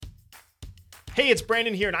Hey, it's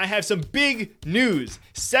Brandon here, and I have some big news.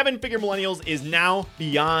 Seven Figure Millennials is now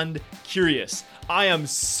beyond curious. I am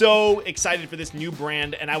so excited for this new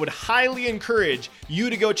brand, and I would highly encourage you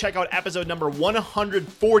to go check out episode number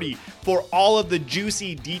 140 for all of the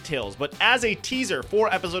juicy details. But as a teaser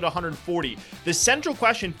for episode 140, the central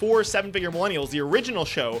question for Seven Figure Millennials, the original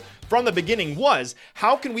show from the beginning, was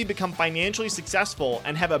how can we become financially successful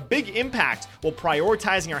and have a big impact while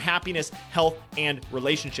prioritizing our happiness, health, and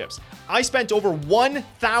relationships? I spent over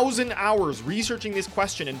 1,000 hours researching this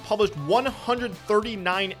question and published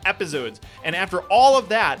 139 episodes. And after all of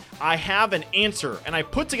that, I have an answer, and I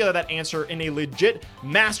put together that answer in a legit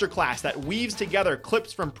masterclass that weaves together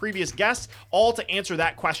clips from previous guests, all to answer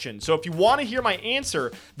that question. So if you want to hear my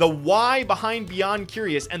answer, the why behind Beyond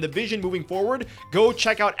Curious and the vision moving forward, go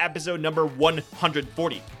check out episode number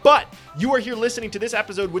 140. But you are here listening to this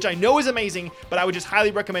episode, which I know is amazing, but I would just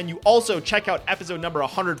highly recommend you also check out episode number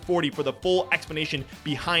 140 for the full explanation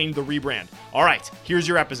behind the rebrand. All right, here's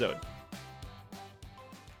your episode.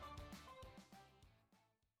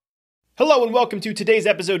 Hello and welcome to today's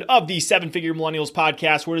episode of the Seven Figure Millennials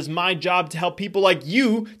podcast, where it is my job to help people like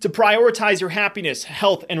you to prioritize your happiness,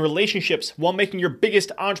 health, and relationships while making your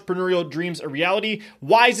biggest entrepreneurial dreams a reality.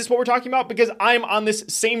 Why is this what we're talking about? Because I'm on this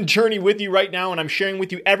same journey with you right now, and I'm sharing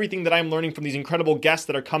with you everything that I'm learning from these incredible guests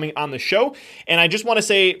that are coming on the show. And I just want to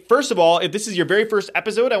say, first of all, if this is your very first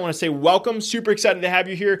episode, I want to say welcome. Super excited to have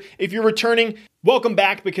you here. If you're returning, welcome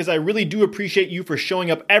back, because I really do appreciate you for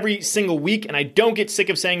showing up every single week, and I don't get sick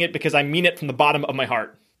of saying it because I mean it from the bottom of my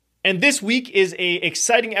heart. And this week is an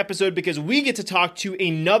exciting episode because we get to talk to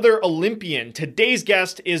another Olympian. Today's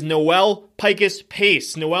guest is Noelle Pikus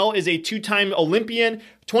Pace. Noelle is a two-time Olympian,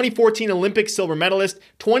 2014 Olympic Silver Medalist,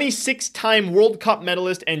 26-time World Cup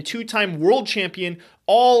Medalist, and two-time World Champion,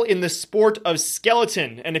 all in the sport of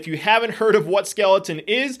skeleton. And if you haven't heard of what skeleton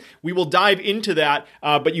is, we will dive into that,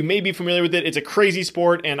 but you may be familiar with it. It's a crazy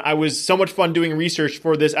sport, and I was so much fun doing research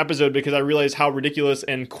for this episode because I realized how ridiculous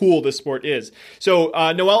and cool this sport is. So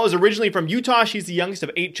Noelle is originally from Utah. She's the youngest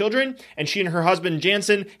of 8 children, and she and her husband,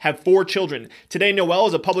 Jansen, have 4 children. Today, Noelle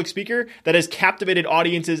is a public speaker that has captivated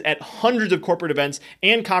audiences at hundreds of corporate events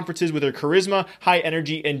and conferences with her charisma, high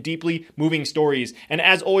energy, and deeply moving stories. And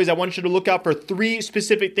as always, I want you to look out for 3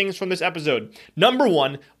 specific things from this episode. Number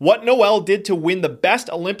 1, what Noelle did to win the best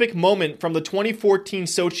Olympic moment from the 2014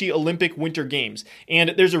 Sochi Olympic Winter Games.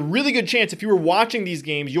 And there's a really good chance if you were watching these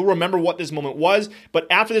games, you'll remember what this moment was. But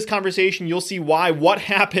after this conversation, you'll see why what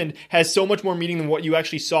happened has so much more meaning than what you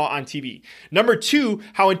actually saw on TV. Number 2,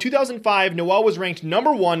 how in 2005, Noelle was ranked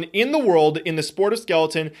number 1 in the world in the sport of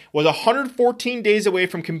skeleton, was 114 days away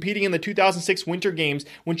from competing in the 2006 Winter Games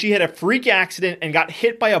when she had a freak accident and got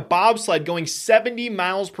hit by a bobsled going 70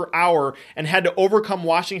 miles per hour and had to overcome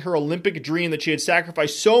watching her Olympic dream that she had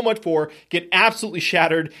sacrificed so much for get absolutely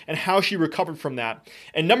shattered, and how she recovered from that.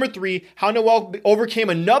 And number 3, how Noelle overcame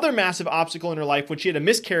another massive obstacle in her life when she had a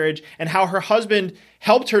miscarriage, and how her husband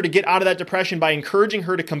helped her to get out of that depression by encouraging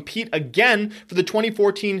her to compete again for the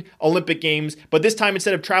 2014 Olympic Games, but this time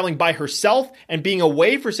instead of traveling by herself and being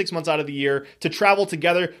away for 6 months out of the year, to travel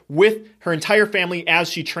together with her entire family as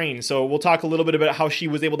she trained. So we'll talk a little bit about how she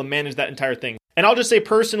was able to manage that entire thing. And I'll just say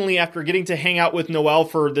personally, after getting to hang out with Noelle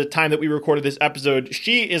for the time that we recorded this episode,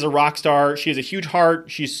 she is a rock star. She has a huge heart.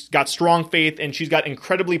 She's got strong faith, and she's got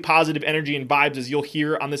incredibly positive energy and vibes, as you'll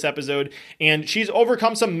hear on this episode. And she's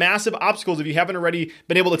overcome some massive obstacles, if you haven't already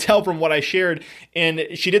been able to tell from what I shared. And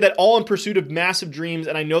she did that all in pursuit of massive dreams.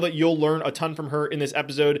 And I know that you'll learn a ton from her in this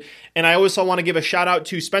episode. And I also want to give a shout out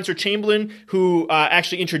to Spencer Chamberlain, who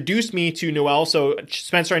actually introduced me to Noelle. So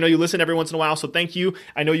Spencer, I know you listen every once in a while, so thank you.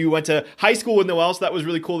 I know you went to high school with Noelle, so that was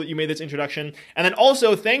really cool that you made this introduction. And then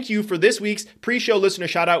also thank you for this week's pre-show listener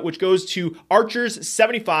shout out, which goes to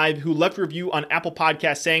Archers75, who left a review on Apple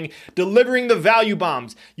Podcasts saying, "Delivering the value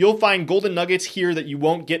bombs. You'll find golden nuggets here that you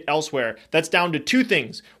won't get elsewhere." That's down to 2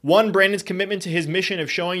 things. 1, Brandon's commitment to his mission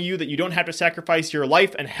of showing you that you don't have to sacrifice your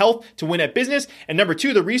life and health to win at business. And number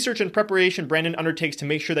 2, the research and preparation Brandon undertakes to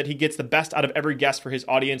make sure that he gets the best out of every guest for his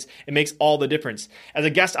audience. It makes all the difference. As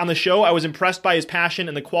a guest on the show, I was impressed by his passion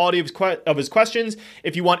and the quality of his questions.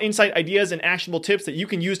 If you want insight, ideas, and actionable tips that you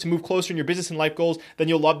can use to move closer in your business and life goals, then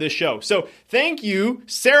you'll love this show. So thank you,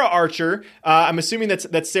 Sarah Archer. I'm assuming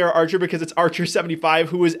that's Sarah Archer because it's Archer75,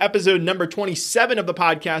 who is episode number 27 of the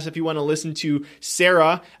podcast. If you want to listen to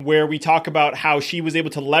Sarah, where we talk about how she was able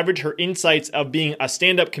to leverage her insights of being a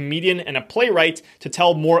stand-up comedian and a playwright to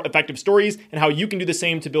tell more effective stories, and how you can do the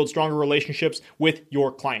same to build stronger relationships with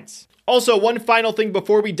your clients. Also, one final thing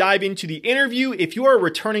before we dive into the interview, if you are a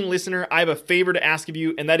returning listener, I have a favor to ask of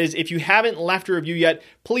you, and that is if you haven't left a review yet,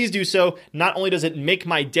 please do so. Not only does it make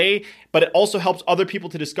my day, but it also helps other people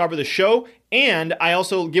to discover the show. And I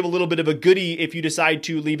also give a little bit of a goodie if you decide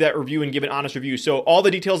to leave that review and give an honest review. So all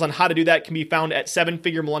the details on how to do that can be found at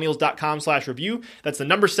sevenfiguremillennials.com/review. That's the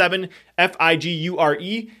number 7,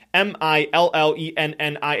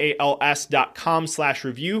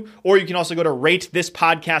 FIGUREMILLENNIALS.com/review. Or you can also go to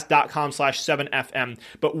ratethispodcast.com/7FM.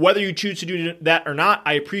 But whether you choose to do that or not,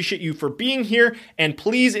 I appreciate you for being here. And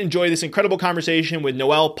please enjoy this incredible conversation with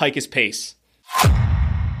Noelle Pikus Pace.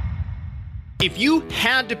 If you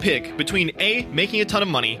had to pick between A, making a ton of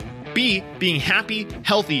money, B, being happy,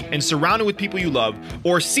 healthy, and surrounded with people you love,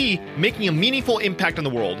 or C, making a meaningful impact on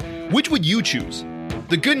the world, which would you choose?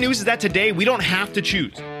 The good news is that today we don't have to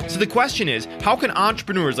choose. So the question is, how can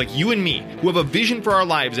entrepreneurs like you and me, who have a vision for our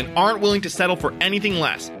lives and aren't willing to settle for anything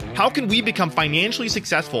less, how can we become financially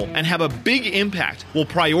successful and have a big impact while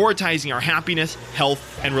prioritizing our happiness,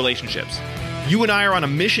 health, and relationships? You and I are on a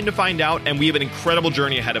mission to find out, and we have an incredible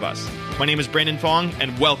journey ahead of us. My name is Brandon Fong,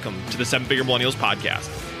 and welcome to the 7 Figure Millennials podcast.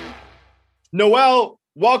 Noelle,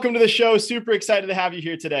 welcome to the show. Super excited to have you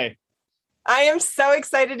here today. I am so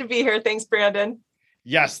excited to be here. Thanks, Brandon.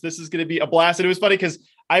 Yes, this is going to be a blast. And it was funny because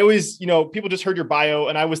I always, people just heard your bio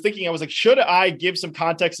and I was thinking, I was like, should I give some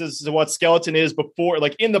context as to what skeleton is before,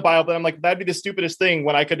 like in the bio? But I'm like, that'd be the stupidest thing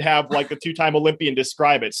when I could have like a 2-time Olympian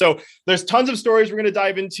describe it. So there's tons of stories we're going to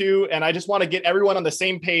dive into. And I just want to get everyone on the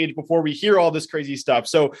same page before we hear all this crazy stuff.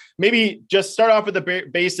 So maybe just start off with the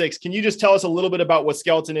basics. Can you just tell us a little bit about what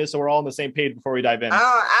skeleton is so we're all on the same page before we dive in?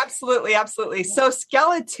 Oh, absolutely. Absolutely. So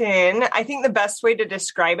skeleton, I think the best way to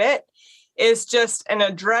describe it is just an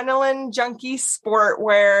adrenaline junkie sport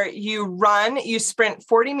where you sprint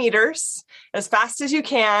 40 meters as fast as you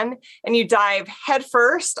can, and you dive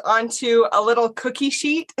headfirst onto a little cookie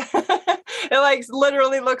sheet. It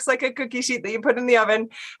literally looks like a cookie sheet that you put in the oven,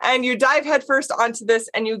 and you dive headfirst onto this,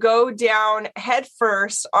 and you go down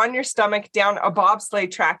headfirst on your stomach down a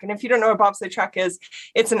bobsled track. And if you don't know what a bobsled track is,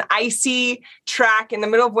 it's an icy track in the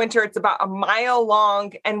middle of winter. It's about a mile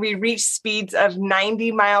long, and we reach speeds of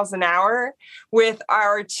 90 miles an hour with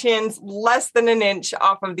our chins less than an inch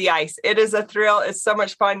off of the ice. It is a thrill. It's so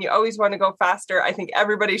much fun. You always want to go faster. I think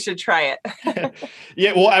everybody should try it.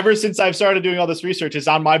 Yeah. Well, ever since I've started doing all this research, it's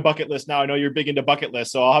on my bucket list now. I know you're big into bucket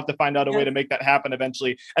lists, so I'll have to find out a way to make that happen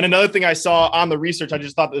eventually. And another thing I saw on the research, I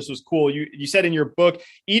just thought this was cool. You said in your book,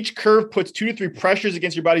 each curve puts 2 to 3 pressures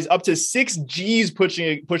against your bodies, up to 6 G's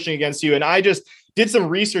pushing against you. And I just did some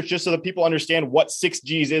research just so that people understand what 6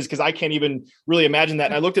 G's is, because I can't even really imagine that.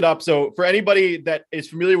 And I looked it up. So for anybody that is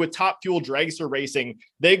familiar with top fuel dragster racing,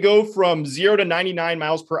 they go from 0 to 99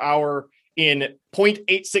 miles per hour in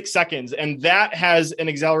 0.86 seconds. And that has an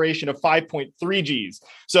acceleration of 5.3 G's.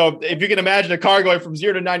 So if you can imagine a car going from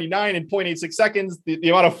 0 to 99 in 0.86 seconds, the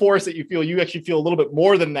amount of force that you actually feel a little bit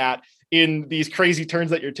more than that in these crazy turns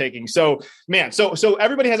that you're taking. So man, so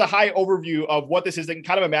everybody has a high overview of what this is. They can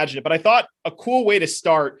kind of imagine it, but I thought a cool way to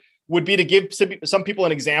start would be to give some people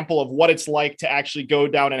an example of what it's like to actually go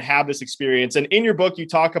down and have this experience. And in your book, you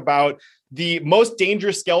talk about the most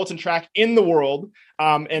dangerous skeleton track in the world.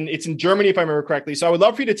 And it's in Germany, if I remember correctly. So I would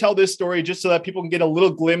love for you to tell this story just so that people can get a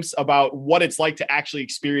little glimpse about what it's like to actually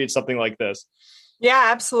experience something like this. Yeah,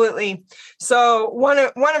 absolutely. So one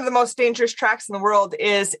of the most dangerous tracks in the world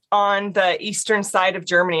is on the eastern side of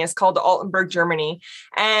Germany. It's called Altenburg, Germany.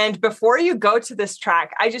 And before you go to this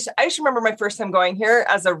track, I just remember my first time going here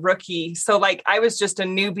as a rookie. So I was just a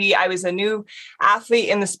newbie. I was a new athlete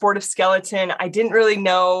in the sport of skeleton. I didn't really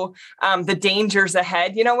know the dangers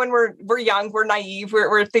ahead. When we're young, we're naive.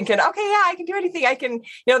 We're thinking, okay, yeah, I can do anything. I can,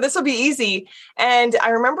 this will be easy. And I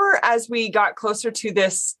remember as we got closer to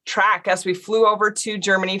this track, as we flew over to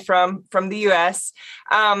Germany from the US.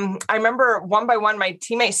 I remember one by one, my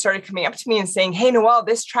teammates started coming up to me and saying, "Hey, Noelle,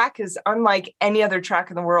 this track is unlike any other track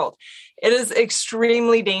in the world. It is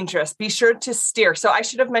extremely dangerous. Be sure to steer." So I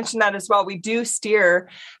should have mentioned that as well. We do steer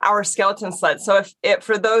our skeleton sled. So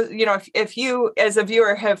for those, if you as a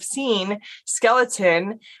viewer have seen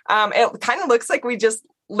skeleton, it kind of looks like we just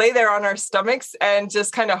lay there on our stomachs and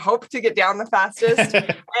just kind of hope to get down the fastest.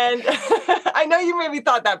 And I know you maybe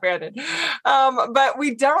thought that, Brandon, but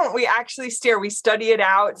we don't. We actually steer. We study it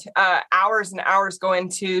out. Hours and hours go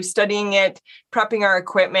into studying it, prepping our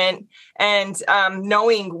equipment, and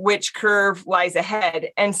knowing which curve lies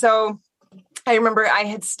ahead. And so I remember I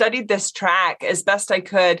had studied this track as best I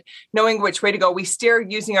could, knowing which way to go. We steer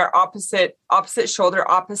using our opposite shoulder,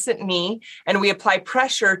 opposite knee, and we apply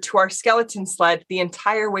pressure to our skeleton sled the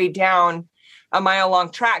entire way down a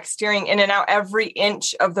mile-long track, steering in and out every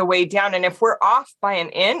inch of the way down. And if we're off by an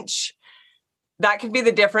inch, that could be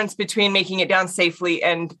the difference between making it down safely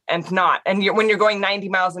and not. And when you're going 90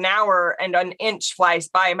 miles an hour and an inch flies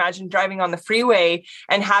by, imagine driving on the freeway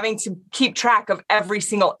and having to keep track of every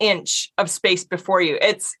single inch of space before you.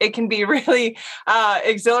 It can be really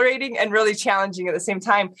exhilarating and really challenging at the same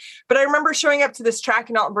time. But I remember showing up to this track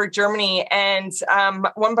in Altenburg, Germany, and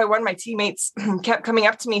one by one, my teammates kept coming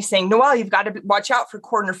up to me saying, Noelle, you've got to watch out for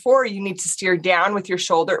corner 4. You need to steer down with your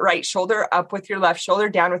right shoulder, up with your left shoulder,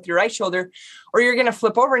 down with your right shoulder, or you're going to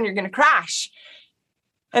flip over and you're going to crash.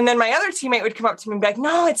 And then my other teammate would come up to me and be like,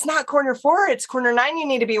 no, it's not corner 4. It's corner 9 you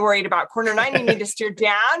need to be worried about. Corner 9, you need to steer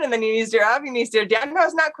down, and then you need to steer up, you need to steer down. No,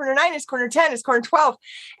 it's not corner 9. It's corner 10. It's corner 12.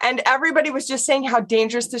 And everybody was just saying how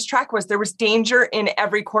dangerous this track was. There was danger in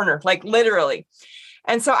every corner, like literally.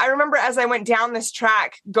 And so I remember as I went down this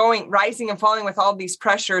track, rising and falling with all these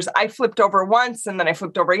pressures, I flipped over once and then I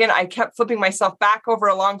flipped over again. I kept flipping myself back over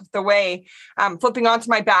along the way, flipping onto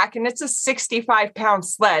my back. And it's a 65-pound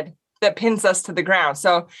sled that pins us to the ground.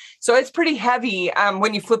 So it's pretty heavy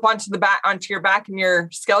when you flip onto your back and your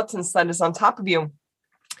skeleton sled is on top of you.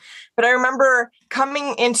 But I remember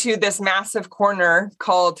coming into this massive corner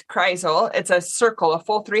called Kreisel. It's a circle, a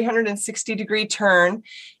full 360-degree turn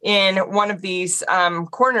in one of these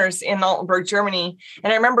corners in Altenburg, Germany.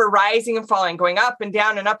 And I remember rising and falling, going up and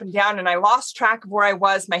down and up and down. And I lost track of where I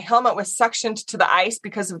was. My helmet was suctioned to the ice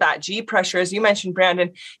because of that G pressure. As you mentioned,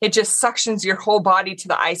 Brandon, it just suctions your whole body to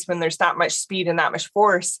the ice when there's that much speed and that much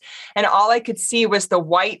force. And all I could see was the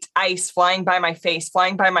white ice flying by my face,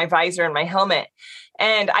 flying by my visor and my helmet.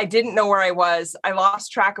 And I didn't know where I was. I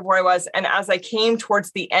lost track of where I was. And as I came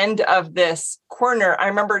towards the end of this corner, I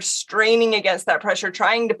remember straining against that pressure,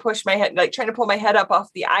 trying to push my head, like trying to pull my head up off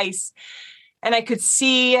the ice. And I could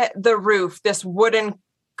see the roof, this wooden,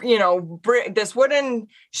 this wooden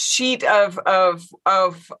sheet of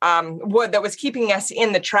wood that was keeping us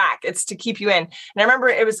in the track. It's to keep you in. And I remember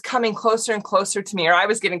it was coming closer and closer to me, or I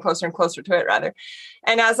was getting closer and closer to it rather.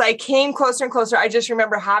 And as I came closer and closer, I just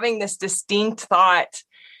remember having this distinct thought,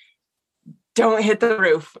 don't hit the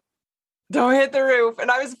roof. Don't hit the roof. And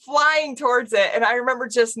I was flying towards it. And I remember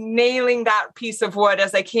just nailing that piece of wood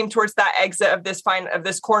as I came towards that exit of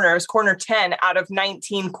this corner. It was corner 10 out of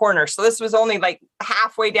 19 corners. So this was only like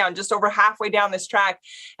halfway down, just over halfway down this track.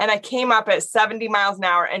 And I came up at 70 miles an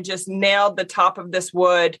hour and just nailed the top of this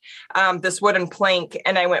wooden plank.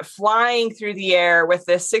 And I went flying through the air with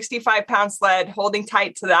this 65-pound sled holding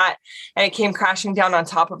tight to that. And it came crashing down on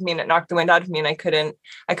top of me and it knocked the wind out of me. And I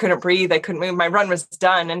couldn't breathe. I couldn't move. My run was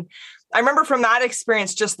done. And I remember from that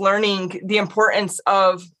experience, just learning the importance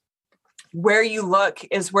of where you look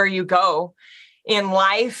is where you go in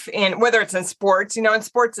life, and whether it's in sports. In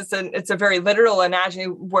sports, it's a very literal analogy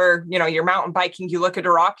where, you're mountain biking, you look at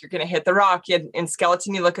a rock, you're going to hit the rock. In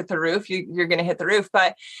skeleton, you look at the roof, you're going to hit the roof.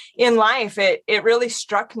 But in life, it really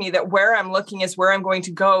struck me that where I'm looking is where I'm going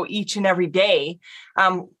to go each and every day.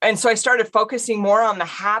 And so I started focusing more on the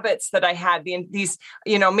habits that I had, these,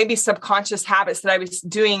 maybe subconscious habits that I was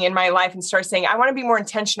doing in my life, and started saying, I want to be more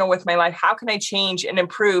intentional with my life. How can I change and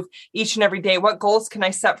improve each and every day? What goals can I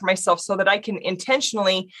set for myself so that I can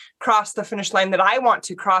intentionally cross the finish line that I want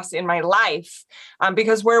to cross in my life?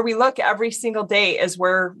 Because where we look every single day is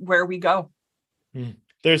where we go.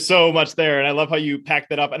 There's so much there. And I love how you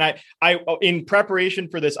packed that up. And I, in preparation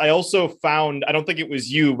for this, I also found, I don't think it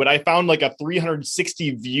was you, but I found like a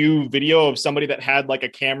 360 view video of somebody that had like a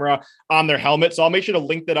camera on their helmet. So I'll make sure to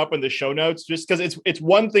link that up in the show notes, just because it's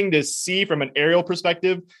one thing to see from an aerial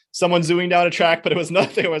perspective, someone zooming down a track, but it was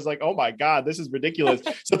nothing. I was like, oh my God, this is ridiculous.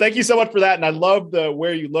 So thank you so much for that. And I love the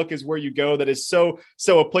where you look is where you go. That is so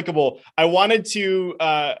applicable. I wanted to,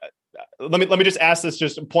 let me just ask this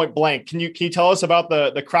just point blank. Can you tell us about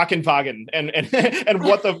the Krankenwagen and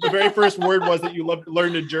what the very first word was that you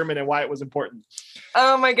learned in German and why it was important?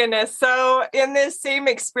 Oh my goodness. So in this same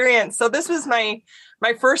experience, so this was my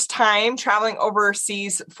first time traveling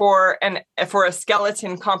overseas for a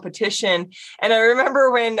skeleton competition. And I remember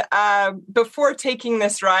when, before taking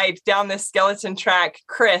this ride down this skeleton track,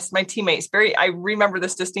 Chris, my teammate, I remember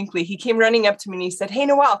this distinctly. He came running up to me and he said, "Hey,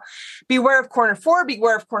 Noelle, beware of corner 4,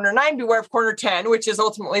 beware of corner 9, beware of corner 10, which is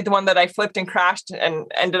ultimately the one that I flipped and crashed and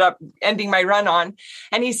ended up ending my run on."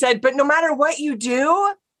 And he said, "But no matter what you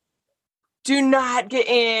do not get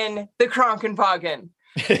in the Krankenwagen."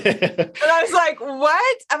 And I was like,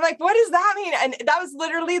 what? I'm like, what does that mean? And that was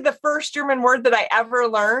literally the first German word that I ever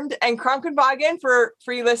learned. And Krankenwagen, for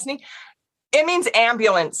you listening, it means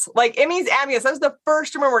ambulance. Like, it means ambulance. That was the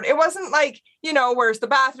first German word. It wasn't like where's the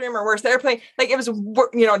bathroom or where's the airplane? Like it was,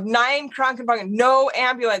 9 Krankenwagen, no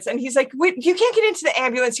ambulance. And he's like, wait, you can't get into the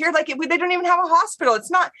ambulance here. Like they don't even have a hospital.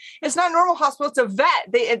 It's not a normal hospital. It's a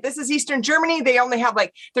vet. This is Eastern Germany. They only have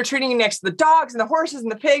they're treating you next to the dogs and the horses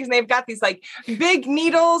and the pigs. And they've got these like big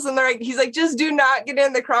needles. And he's like, just do not get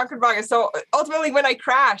in the Krankenwagen. So ultimately when I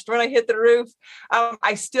crashed, when I hit the roof,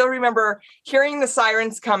 I still remember hearing the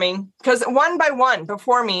sirens coming because one by one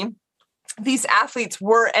before me, these athletes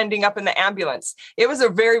were ending up in the ambulance. It was a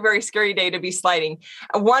very, very scary day to be sliding.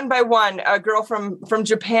 One by one, a girl from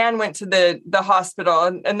Japan went to the hospital.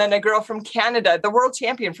 And then a girl from Canada, the world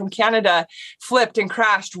champion from Canada, flipped and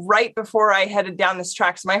crashed right before I headed down this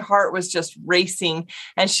track. So my heart was just racing.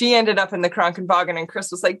 And she ended up in the Krankenwagen. And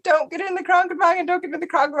Chris was like, don't get in the Krankenwagen, don't get in the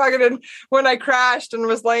Krankenwagen. And when I crashed and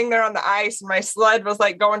was laying there on the ice, and my sled was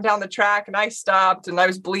like going down the track and I stopped and I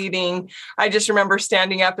was bleeding, I just remember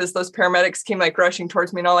standing up as those paramedics came like rushing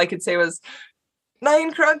towards me, and all I could say was,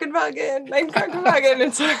 9 Krankenwagen, 9 Krankenwagen.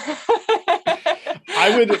 And so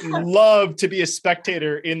I would love to be a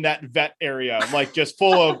spectator in that vet area, like just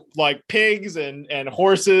full of like pigs and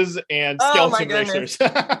horses and skeleton racers.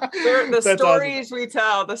 The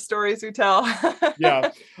stories we tell.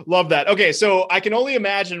 Yeah, love that. Okay, so I can only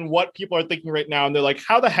imagine what people are thinking right now, and they're like,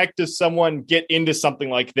 how the heck does someone get into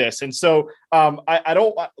something like this? And so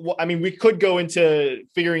we could go into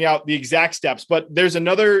figuring out the exact steps, but there's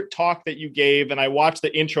another talk that you gave, and I watched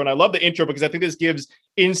the intro, and I love the intro because I think this gives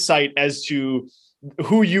insight as to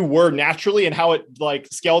who you were naturally and how it like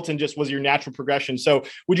skeleton just was your natural progression. So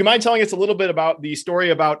would you mind telling us a little bit about the story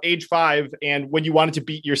about age 5 and when you wanted to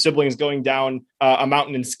beat your siblings going down a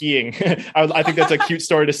mountain and skiing? I think that's a cute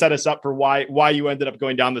story to set us up for why you ended up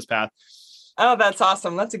going down this path. Oh, that's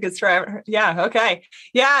awesome. That's a good story. Yeah. Okay.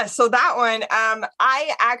 Yeah. So that one,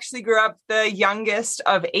 I actually grew up the youngest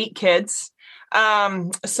of 8 kids.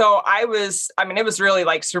 So it was really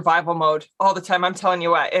like survival mode all the time. I'm telling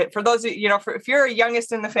you what, for those of you, if you're a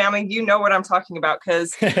youngest in the family, you know what I'm talking about.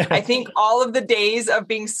 Cause I think all of the days of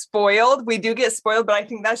being spoiled, we do get spoiled, but I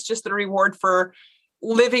think that's just the reward for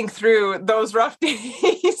living through those rough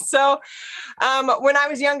days. So, when I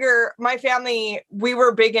was younger, my family, we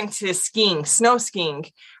were big into skiing, snow skiing.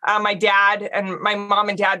 My dad and my mom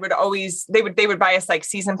and dad would always, they would buy us like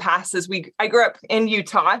season passes. I grew up in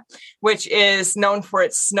Utah, which is known for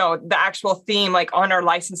its snow. The actual theme, like on our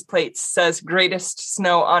license plates, says greatest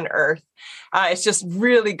snow on earth. It's just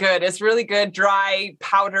really good. It's really good, dry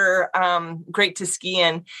powder, great to ski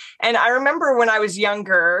in. And I remember when I was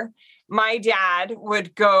younger, my dad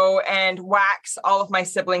would go and wax all of my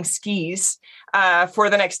siblings' skis for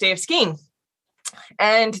the next day of skiing.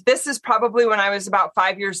 And this is probably when I was about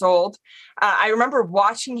 5 years old. I remember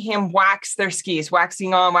watching him wax their skis,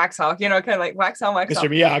 waxing on, wax off, kind of like wax on, wax off. Mr.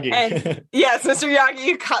 Miyagi. And, yes, Mr. Miyagi,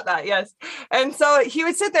 you caught that. Yes. And so he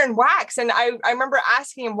would sit there and wax. And I remember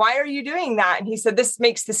asking him, why are you doing that? And he said, this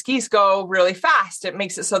makes the skis go really fast. It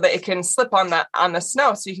makes it so that it can slip on the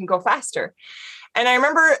snow so you can go faster. And I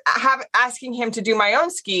remember asking him to do my own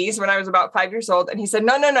skis when I was about 5 years old. And he said,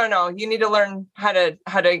 no. You need to learn how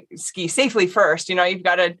to ski safely first. You've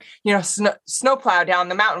got to, snow plow down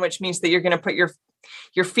the mountain, which means that you're going to put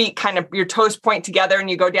your feet kind of, your toes point together and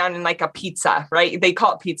you go down in like a pizza, right? They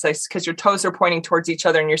call it pizza because your toes are pointing towards each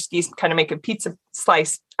other and your skis kind of make a pizza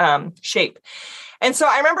slice shape. And so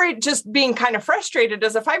I remember just being kind of frustrated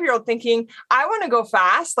as a 5-year-old thinking, I want to go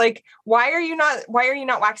fast. Like, why are you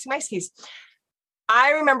not waxing my skis?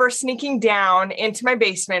 I remember sneaking down into my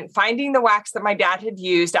basement, finding the wax that my dad had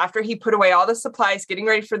used after he put away all the supplies, getting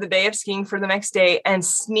ready for the day of skiing for the next day, and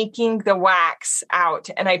sneaking the wax out.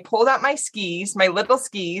 And I pulled out my skis, my little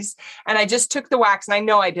skis, and I just took the wax. And I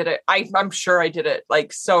know I did it. I'm sure I did it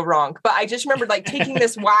like so wrong. But I just remember like taking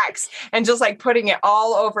this wax and just like putting it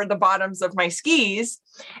all over the bottoms of my skis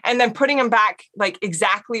and then putting them back like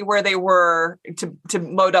exactly where they were to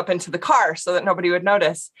load up into the car so that nobody would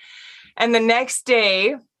notice. And the next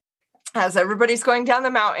day, as everybody's going down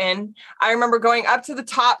the mountain, I remember going up to the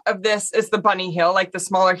top of this is the bunny hill, like the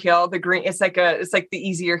smaller hill, the green, it's like the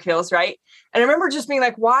easier hills, right? And I remember just being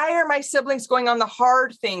like, why are my siblings going on the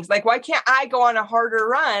hard things? Like, why can't I go on a harder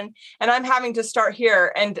run? And I'm having to start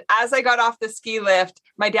here. And as I got off the ski lift,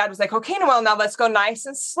 my dad was like, okay, Noelle, now let's go nice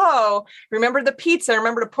and slow. Remember the pizza.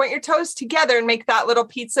 Remember to point your toes together and make that little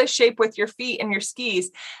pizza shape with your feet and your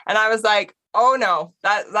skis. And I was like, oh no,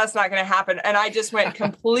 that's not going to happen. And I just went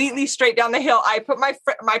completely straight down the hill. I put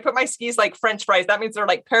my skis like French fries. That means they're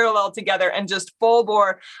like parallel together and just full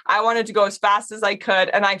bore. I wanted to go as fast as I could.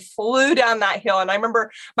 And I flew down that hill. And I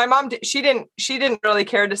remember my mom, she didn't really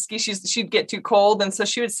care to ski. She'd get too cold. And so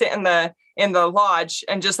she would sit in the in the lodge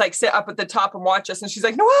and just like sit up at the top and watch us. And she's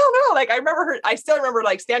like, no, like I still remember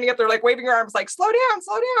like standing up there, like waving her arms, like slow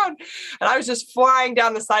down. And I was just flying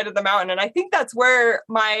down the side of the mountain. And I think that's where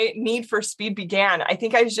my need for speed began. I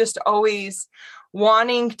think I was just always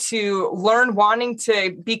wanting to learn, wanting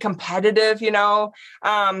to be competitive,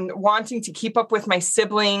 wanting to keep up with my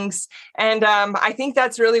siblings. And I think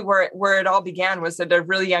that's really where it all began, was at a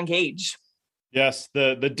really young age. Yes,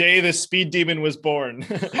 the day the speed demon was born.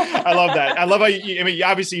 I love that. I love how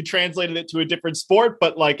obviously you translated it to a different sport,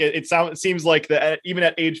 but like it seems like that even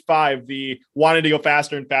at age 5, the wanting to go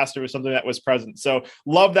faster and faster was something that was present. So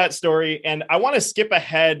love that story. And I want to skip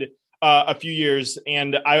ahead a few years.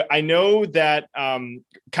 And I know that kind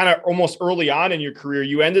of almost early on in your career,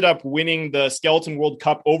 you ended up winning the Skeleton World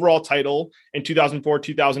Cup overall title in 2004,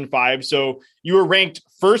 2005. So you were ranked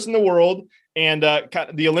first in the world. And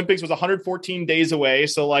the Olympics was 114 days away.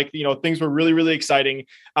 So things were really, really exciting.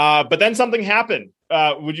 But then something happened.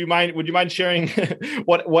 Would you mind sharing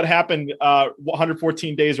what happened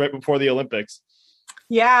 114 days right before the Olympics?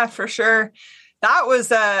 Yeah, for sure. That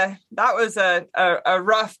was a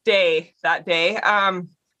rough day that day.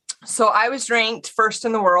 So I was ranked first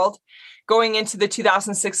in the world going into the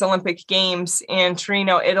 2006 Olympic Games in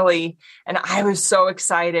Torino, Italy. And I was so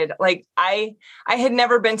excited. Like I had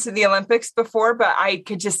never been to the Olympics before, but I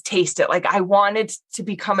could just taste it. Like I wanted to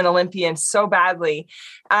become an Olympian so badly.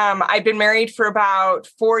 I'd been married for about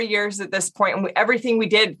 4 years at this point, and everything we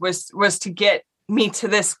did was to get me to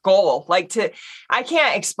this goal. I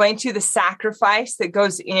can't explain to you the sacrifice that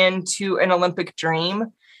goes into an Olympic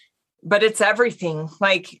dream, but it's everything.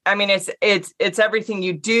 It's everything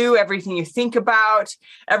you do, everything you think about,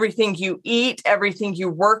 everything you eat, everything you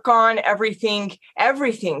work on, everything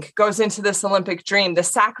goes into this Olympic dream, the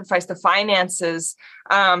sacrifice, the finances,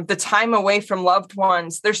 the time away from loved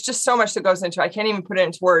ones. There's just so much that goes into it. I can't even put it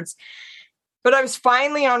into words. But I was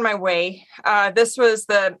finally on my way. This was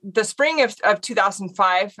the spring of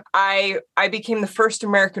 2005. I became the first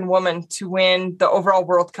American woman to win the overall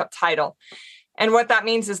World Cup title. And what that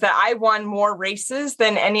means is that I won more races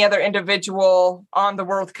than any other individual on the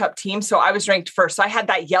World Cup team. So I was ranked first. So I had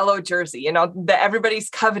that yellow jersey, that everybody's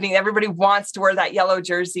coveting. Everybody wants to wear that yellow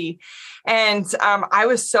jersey. And I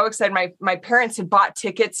was so excited. My parents had bought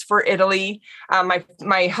tickets for Italy.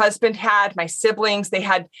 My husband had, my siblings, they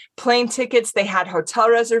had plane tickets. They had hotel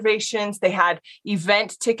reservations. They had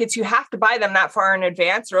event tickets. You have to buy them that far in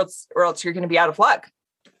advance or else you're going to be out of luck.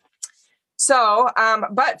 So,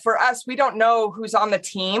 but for us, we don't know who's on the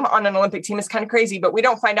team, on an Olympic team. It's kind of crazy, but we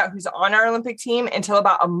don't find out who's on our Olympic team until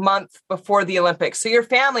about a month before the Olympics. So your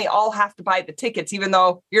family all have to buy the tickets, even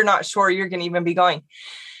though you're not sure you're going to even be going.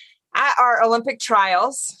 At our Olympic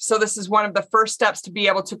trials, so this is one of the first steps to be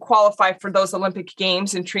able to qualify for those Olympic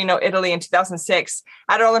Games in Torino, Italy in 2006.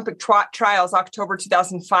 At our Olympic trials, October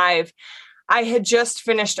 2005, I had just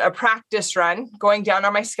finished a practice run, going down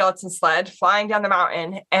on my skeleton sled, flying down the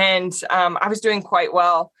mountain, and I was doing quite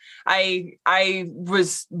well. I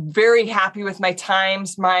was very happy with my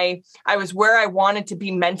times. I was where I wanted to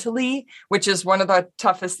be mentally, which is one of the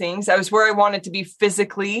toughest things. I was where I wanted to be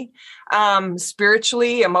physically,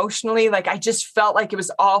 spiritually, emotionally. Like I just felt like it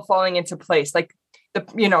was all falling into place. Like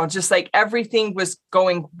just like everything was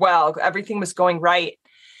going well, everything was going right.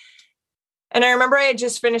 And I remember I had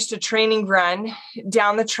just finished a training run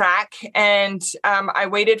down the track, and I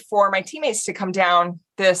waited for my teammates to come down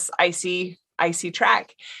this icy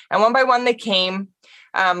track. And one by one, they came.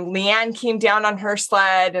 Leanne came down on her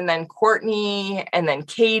sled, and then Courtney, and then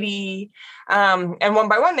Katie. And one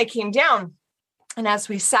by one, they came down. And as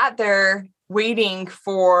we sat there waiting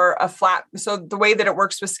for a flat, so the way that it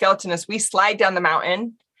works with skeleton is we slide down the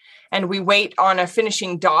mountain and we wait on a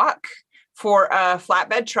finishing dock for a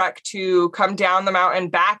flatbed truck to come down the mountain,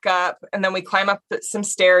 back up, and then we climb up some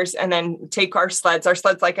stairs and then take our sleds. Our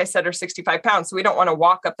sleds, like I said, are 65 pounds. So we don't want to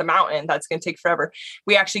walk up the mountain. That's going to take forever.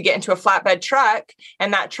 We actually get into a flatbed truck,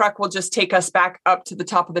 and that truck will just take us back up to the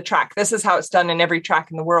top of the track. This is how it's done in every track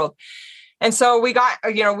in the world. And so we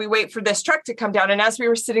wait for this truck to come down. And as we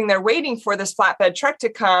were sitting there waiting for this flatbed truck to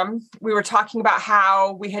come, we were talking about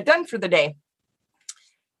how we had done for the day.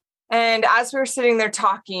 And as we were sitting there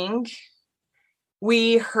talking,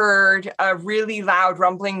 we heard a really loud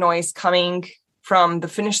rumbling noise coming from the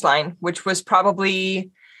finish line, which was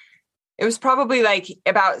probably like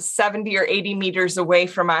about 70 or 80 meters away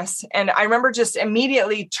from us. And I remember just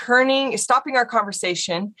immediately stopping our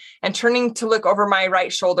conversation and turning to look over my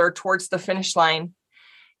right shoulder towards the finish line.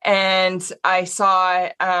 And I saw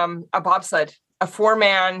a bobsled, a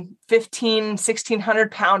 4-man,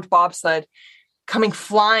 1,600 pound bobsled coming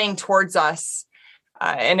flying towards us.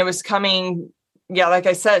 And it was coming yeah, like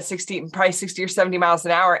I said, probably 60 or 70 miles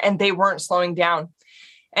an hour, and they weren't slowing down.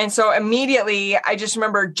 And so immediately I just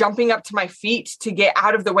remember jumping up to my feet to get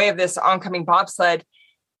out of the way of this oncoming bobsled.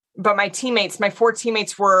 But my 4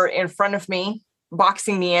 teammates were in front of me,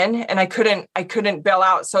 boxing me in, and I couldn't bail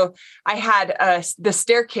out. So I had the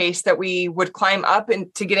staircase that we would climb up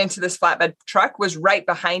and to get into this flatbed truck was right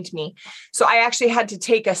behind me. So I actually had to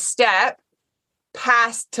take a step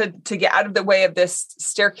past to get out of the way of this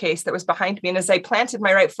staircase that was behind me. And as I planted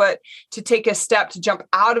my right foot to take a step to jump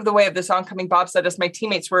out of the way of this oncoming bobsled, as my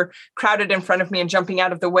teammates were crowded in front of me and jumping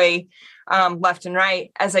out of the way left and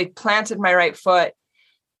right, as I planted my right foot,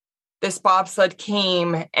 this bobsled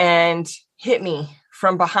came and hit me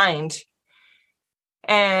from behind.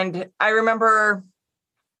 And I remember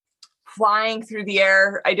flying through the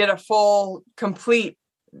air. I did a full, complete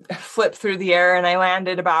flip through the air, and I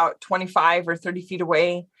landed about 25 or 30 feet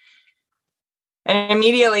away. And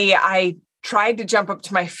immediately I tried to jump up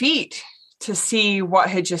to my feet to see what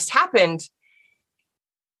had just happened.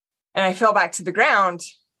 And I fell back to the ground.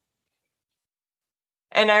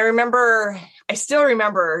 And I still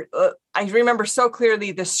remember so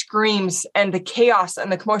clearly the screams and the chaos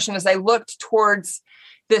and the commotion as I looked towards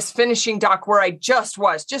this finishing dock where I just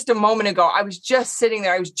a moment ago. I was just sitting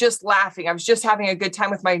there. I was just laughing. I was just having a good time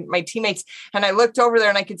with my teammates. And I looked over there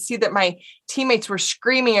and I could see that my teammates were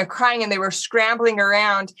screaming and crying and they were scrambling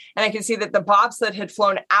around. And I could see that the bobsled had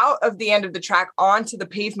flown out of the end of the track onto the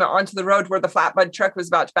pavement, onto the road where the flatbed truck was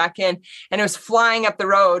about to back in. And it was flying up the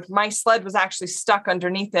road. My sled was actually stuck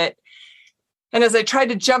underneath it. And as I tried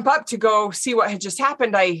to jump up to go see what had just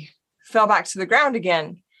happened, I fell back to the ground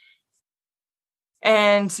again.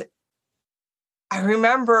 And I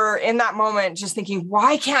remember in that moment just thinking,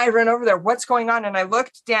 why can't I run over there? What's going on? And I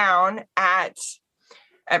looked down at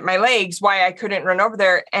my legs, why I couldn't run over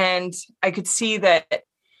there. And I could see that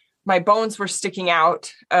my bones were sticking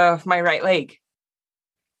out of my right leg.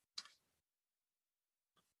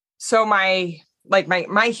 So my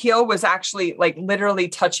heel was actually like literally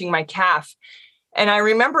touching my calf. And I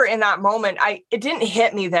remember in that moment, it didn't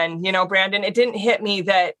hit me then, Brandon, it didn't hit me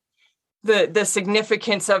that the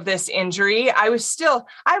significance of this injury. I was still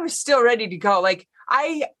ready to go. Like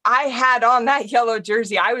I had on that yellow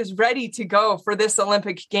jersey. I was ready to go for this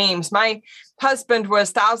Olympic Games. My husband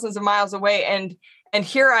was thousands of miles away, and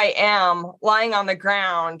here I am lying on the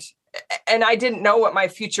ground, and I didn't know what my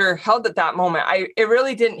future held at that moment. It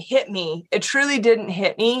really didn't hit me. It truly didn't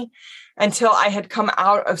hit me until I had come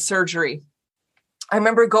out of surgery. I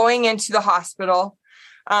remember going into the hospital.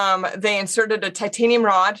 They inserted a titanium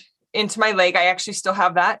rod into my leg. I actually still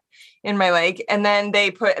have that in my leg. And then they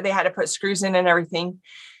had to put screws in and everything.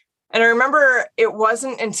 And I remember it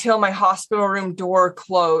wasn't until my hospital room door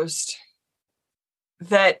closed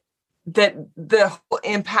that the whole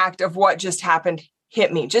impact of what just happened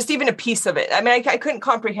hit me, just even a piece of it. I mean, I couldn't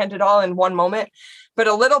comprehend it all in one moment, but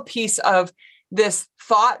a little piece of this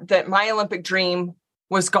thought that my Olympic dream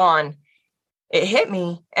was gone, it hit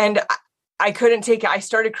me, and I couldn't take it. I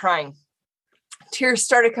started crying. Tears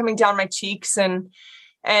started coming down my cheeks. And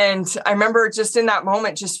I remember just in that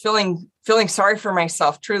moment, just feeling sorry for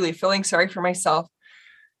myself, truly feeling sorry for myself,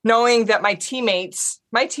 knowing that my teammates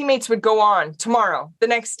would go on tomorrow, the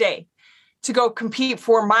next day, to go compete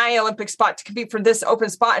for my Olympic spot, to compete for this open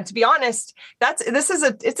spot. And to be honest,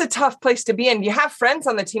 it's a tough place to be in. You have friends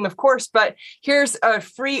on the team, of course, but here's a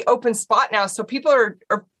free open spot now. So people are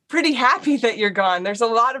pretty happy that you're gone. There's a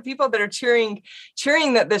lot of people that are cheering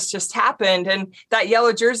that this just happened, and that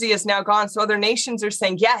yellow jersey is now gone. So other nations are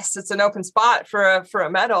saying, yes, it's an open spot for a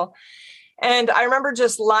medal. And I remember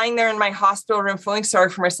just lying there in my hospital room, feeling sorry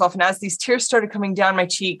for myself. And as these tears started coming down my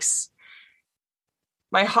cheeks,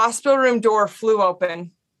 my hospital room door flew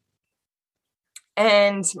open,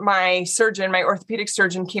 and my orthopedic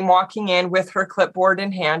surgeon came walking in with her clipboard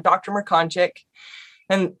in hand, Dr. Merkonjic.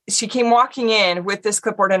 And she came walking in with this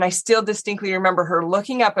clipboard, and I still distinctly remember her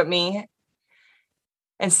looking up at me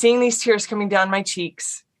and seeing these tears coming down my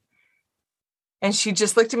cheeks. And she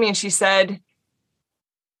just looked at me and she said,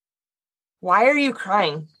 "Why are you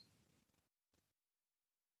crying?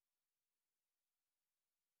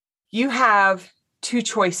 You have two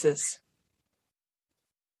choices.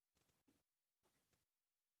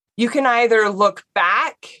 You can either look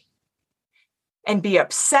back and be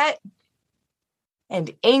upset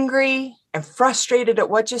and angry and frustrated at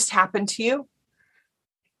what just happened to you,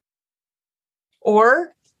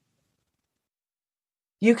 or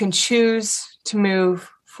you can choose to move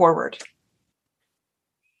forward.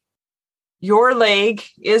 Your leg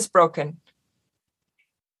is broken,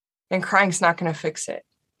 and crying's not going to fix it."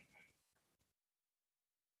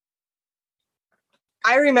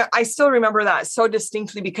 I still remember that so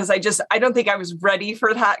distinctly because I don't think I was ready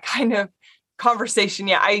for that kind of conversation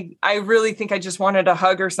yet. I really think I just wanted a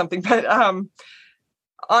hug or something. But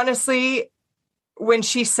honestly, when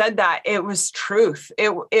she said that, it was truth.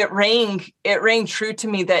 It rang true to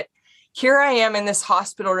me that here I am in this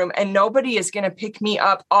hospital room and nobody is going to pick me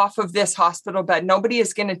up off of this hospital bed. Nobody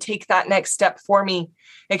is going to take that next step for me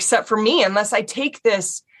except for me, unless I take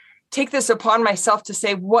this upon myself to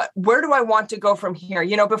say, where do I want to go from here?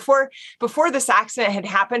 Before this accident had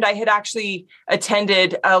happened, I had actually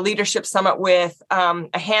attended a leadership summit with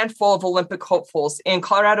a handful of Olympic hopefuls in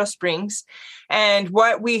Colorado Springs. And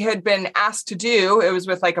what we had been asked to do, it was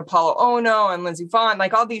with like Apollo Ono and Lindsey Vonn,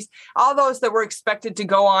 like all those that were expected to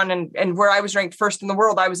go on and where I was ranked first in the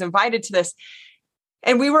world, I was invited to this.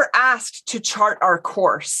 And we were asked to chart our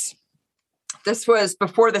course. This was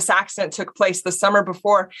before this accident took place, the summer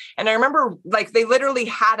before. And I remember like they literally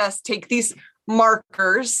had us take these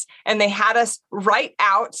markers and they had us write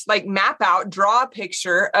out, like map out, draw a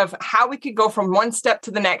picture of how we could go from one step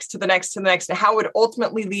to the next, to the next, to the next, and how it would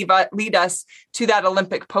ultimately lead us to that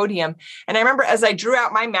Olympic podium. And I remember as I drew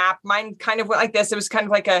out my map, mine kind of went like this. It was kind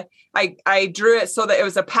of like I drew it so that it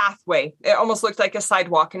was a pathway. It almost looked like a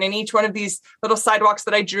sidewalk. And in each one of these little sidewalks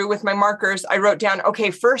that I drew with my markers, I wrote down,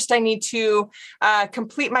 okay, first I need to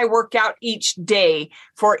complete my workout each day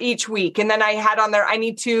for each week. And then I had on there, I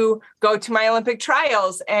need to go to my Olympic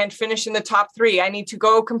trials and finish in the top 3. I need to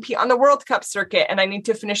go compete on the World Cup circuit and I need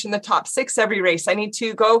to finish in the top 6 every race. I need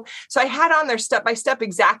to go. So I had on there step by step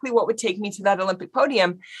exactly what would take me to that Olympic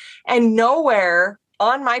podium. And nowhere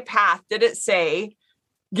on my path did it say,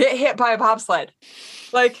 get hit by a bobsled.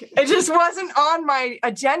 Like it just wasn't on my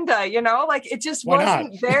agenda, like it just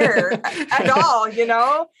wasn't there at all,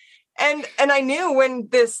 And I knew when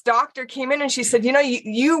this doctor came in and she said,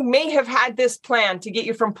 you may have had this plan to get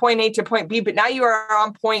you from point A to point B, but now you're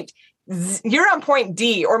on point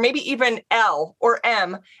D or maybe even L or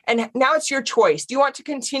M. And now it's your choice. Do you want to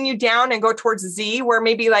continue down and go towards Z where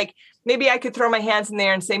maybe I could throw my hands in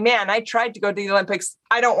there and say, man, I tried to go to the Olympics.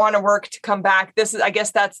 I don't want to work to come back. I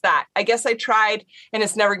guess that's that. I guess I tried and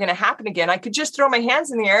it's never going to happen again. I could just throw my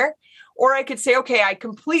hands in the air. Or I could say, okay, I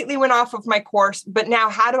completely went off of my course, but now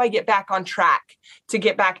how do I get back on track to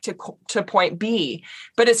get back to point B?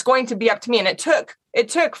 But it's going to be up to me. And it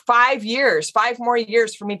took 5 more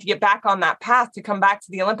years for me to get back on that path to come back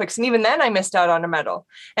to the Olympics. And even then I missed out on a medal.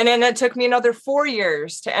 And then it took me another 4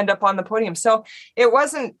 years to end up on the podium. So it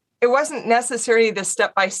wasn't necessarily the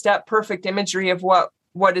step-by-step perfect imagery of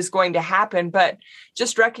what is going to happen, but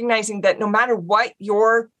just recognizing that no matter what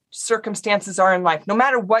your circumstances are in life, no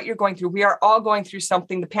matter what you're going through, we are all going through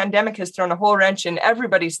something. The pandemic has thrown a whole wrench in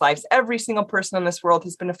everybody's lives. Every single person in this world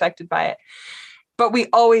has been affected by it. But we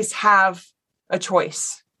always have a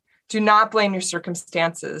choice. Do not blame your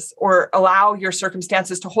circumstances or allow your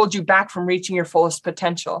circumstances to hold you back from reaching your fullest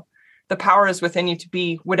potential. The power is within you to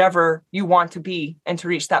be whatever you want to be and to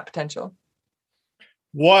reach that potential.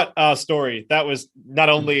 What a story. That was not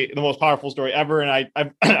only the most powerful story ever. And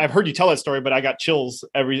I've heard you tell that story, but I got chills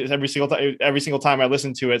every single time I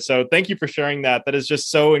listened to it. So thank you for sharing that. That is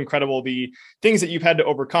just so incredible. The things that you've had to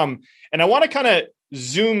overcome. And I want to kind of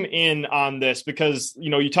zoom in on this because,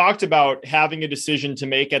 you talked about having a decision to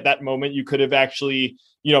make at that moment. You could have actually,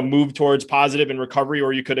 moved towards positive and recovery,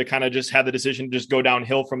 or you could have kind of just had the decision to just go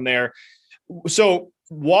downhill from there. So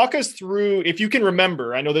walk us through, if you can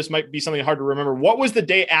remember, I know this might be something hard to remember. What was the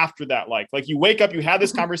day after that like? Like you wake up, you had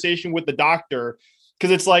this conversation with the doctor,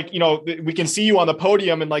 because it's like, we can see you on the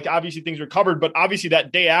podium and like, obviously things recovered, but obviously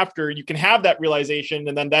that day after you can have that realization.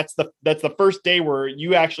 And then that's the first day where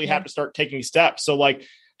you actually have to start taking steps. So like,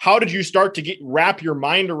 how did you start to wrap your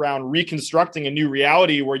mind around reconstructing a new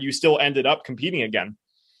reality where you still ended up competing again?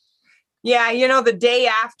 Yeah, the day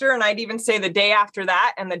after, and I'd even say the day after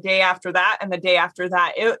that, and the day after that, and the day after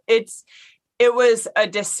that, it was a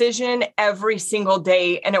decision every single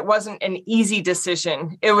day, and it wasn't an easy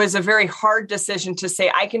decision. It was a very hard decision to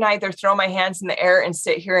say, I can either throw my hands in the air and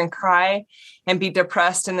sit here and cry and be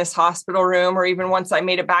depressed in this hospital room, or even once I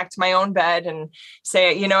made it back to my own bed and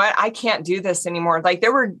say, I can't do this anymore. Like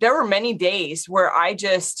there were many days where I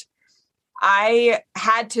did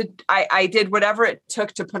whatever it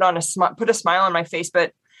took to put a smile on my face,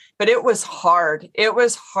 but it was hard. It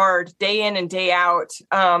was hard day in and day out,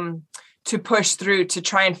 to push through, to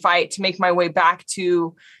try and fight, to make my way back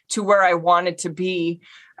to where I wanted to be.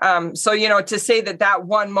 So, to say that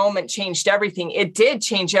one moment changed everything, it did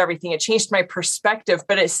change everything. It changed my perspective,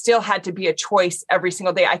 but it still had to be a choice every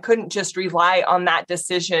single day. I couldn't just rely on that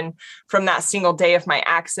decision from that single day of my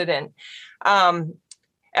accident.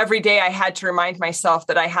 every day I had to remind myself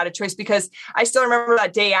that I had a choice, because I still remember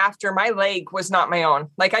that day after, my leg was not my own.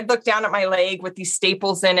 Like, I'd look down at my leg with these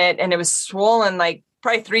staples in it, and it was swollen, like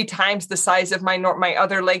probably 3 times the size of my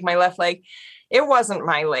other leg, my left leg. It wasn't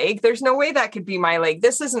my leg. There's no way that could be my leg.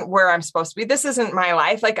 This isn't where I'm supposed to be. This isn't my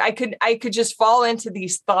life. Like, I could just fall into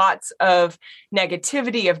these thoughts of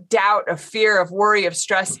negativity, of doubt, of fear, of worry, of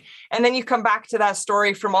stress. And then you come back to that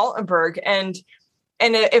story from Altenburg, and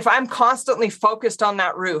if I'm constantly focused on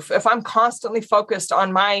that roof, if I'm constantly focused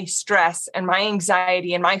on my stress and my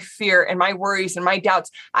anxiety and my fear and my worries and my doubts,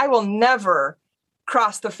 I will never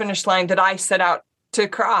cross the finish line that I set out to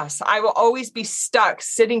cross. I will always be stuck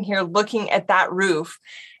sitting here looking at that roof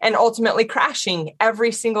and ultimately crashing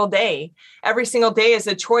every single day. Every single day is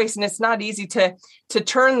a choice. And it's not easy to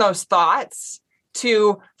turn those thoughts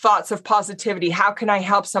to thoughts of positivity. How can I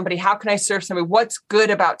help somebody? How can I serve somebody? What's good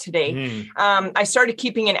about today? I started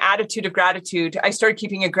keeping an attitude of gratitude. I started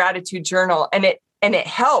keeping a gratitude journal, and it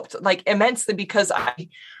helped like immensely, because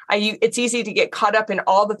it's easy to get caught up in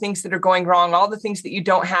all the things that are going wrong, all the things that you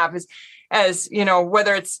don't have, as you know,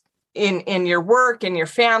 whether it's in your work, in your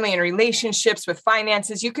family, in relationships, with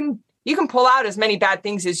finances. You can pull out as many bad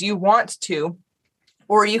things as you want to,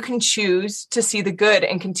 or you can choose to see the good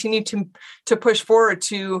and continue to push forward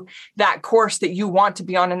to that course that you want to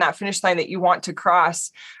be on, and that finish line that you want to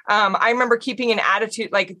cross. I remember keeping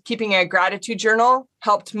keeping a gratitude journal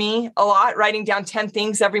helped me a lot. Writing down 10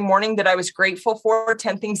 things every morning that I was grateful for,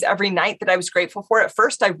 10 things every night that I was grateful for. At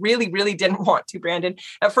first, I really, really didn't want to, Brandon.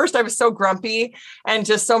 At first, I was so grumpy and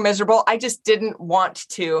just so miserable. I just didn't want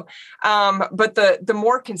to. But the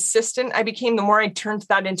more consistent I became, the more I turned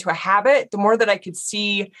that into a habit, the more that I could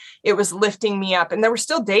see it was lifting me up. And there were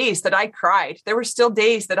still days that I cried. There were still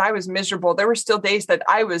days that I was miserable. There were still days that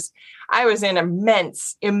I was in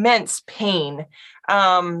immense pain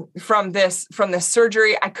from this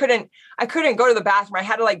surgery. I couldn't go to the bathroom. I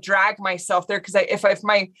had to like drag myself there, because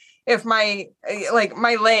if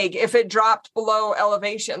my leg, if it dropped below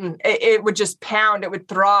elevation, it would just pound, it would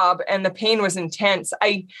throb, and the pain was intense.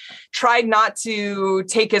 I tried not to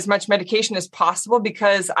take as much medication as possible,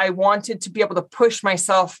 because I wanted to be able to push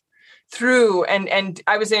myself through. And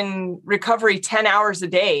I was in recovery 10 hours a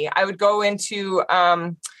day. I would go into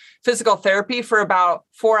physical therapy for about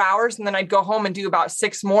 4 hours, and then I'd go home and do about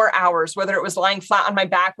 6 more hours, whether it was lying flat on my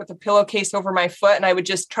back with a pillowcase over my foot. And I would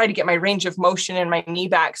just try to get my range of motion in my knee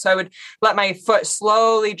back. So I would let my foot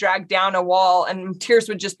slowly drag down a wall, and tears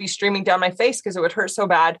would just be streaming down my face because it would hurt so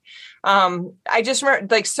bad. I just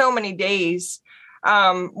remember like so many days.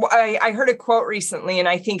 I heard a quote recently, and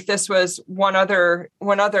I think this was one other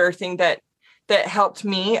thing that helped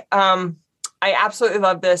me. I absolutely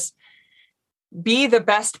love this. Be the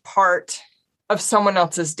best part of someone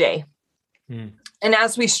else's day. And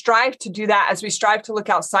as we strive to do that, as we strive to look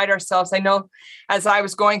outside ourselves, I know as I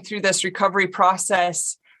was going through this recovery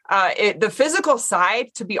process, the physical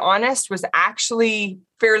side, to be honest, was actually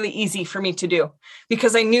fairly easy for me to do,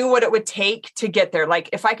 because I knew what it would take to get there. Like,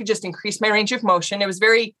 if I could just increase my range of motion, it was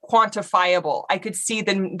very quantifiable. I could see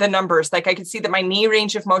the numbers. Like, I could see that my knee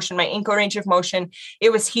range of motion, my ankle range of motion,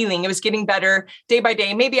 it was healing. It was getting better day by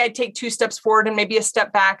day. Maybe I'd take 2 steps forward and maybe a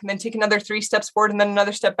step back, and then take another 3 steps forward and then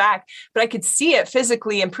another step back. But I could see it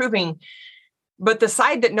physically improving. But the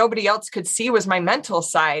side that nobody else could see was my mental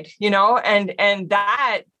side, and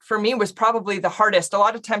that for me was probably the hardest. A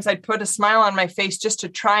lot of times I'd put a smile on my face just to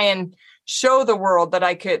try and show the world that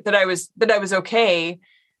I was okay,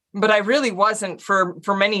 but I really wasn't for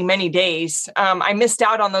many, many days. I missed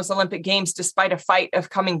out on those Olympic Games despite a fight of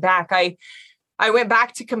coming back. I went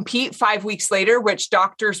back to compete 5 weeks later, which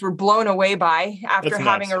doctors were blown away by after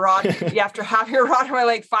having a rod. After having a rod in my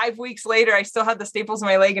leg 5 weeks later, I still had the staples in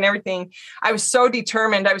my leg and everything. I was so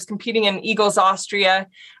determined. I was competing in Eagles, Austria.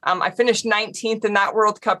 I finished 19th in that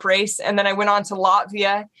World Cup race. And then I went on to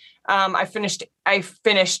Latvia. I finished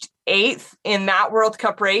 8th in that World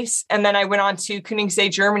Cup race. And then I went on to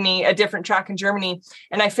Königssee, Germany, a different track in Germany.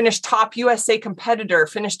 And I finished top USA competitor,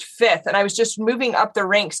 finished 5th. And I was just moving up the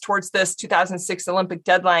ranks towards this 2006 Olympic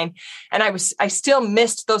deadline. And I still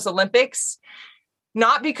missed those Olympics,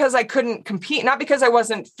 not because I couldn't compete, not because I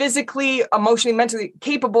wasn't physically, emotionally, mentally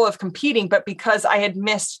capable of competing, but because I had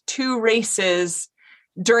missed 2 races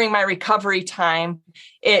during my recovery time,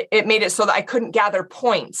 it made it so that I couldn't gather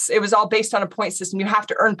points. It was all based on a point system. You have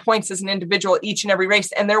to earn points as an individual each and every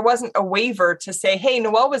race. And there wasn't a waiver to say, hey,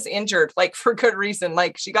 Noelle was injured, like for good reason.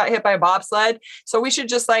 Like she got hit by a bobsled. So we should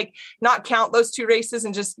just like not count those 2 races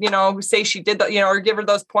and just, say she did that, or give her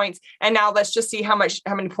those points. And now let's just see how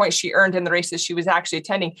many points she earned in the races she was actually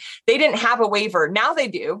attending. They didn't have a waiver. Now they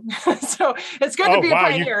do. So it's good to be a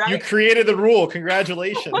pioneer, right? You created the rule.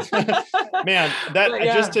 Congratulations. Man,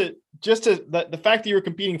 just to the fact that you were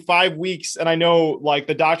competing 5 weeks, and I know like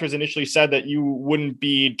the doctors initially said that you wouldn't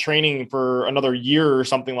be training for another year or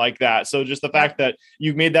something like that. So just the fact that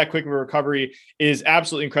you've made that quick of a recovery is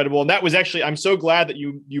absolutely incredible. And that was actually, I'm so glad that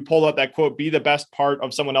you pulled out that quote, be the best part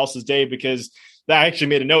of someone else's day, because that actually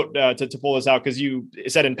made a note to pull this out, because you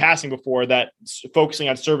said in passing before that focusing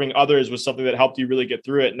on serving others was something that helped you really get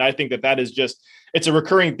through it. And I think that is just, it's a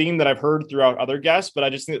recurring theme that I've heard throughout other guests, but I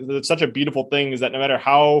just think that it's such a beautiful thing, is that no matter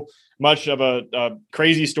how much of a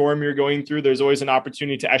crazy storm you're going through, there's always an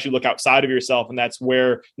opportunity to actually look outside of yourself. And that's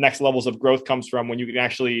where next levels of growth comes from, when you can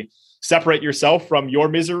actually separate yourself from your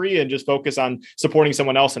misery and just focus on supporting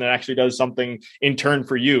someone else. And it actually does something in turn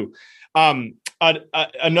for you.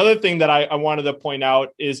 Another thing that I wanted to point out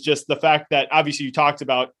is just the fact that obviously you talked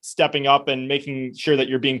about stepping up and making sure that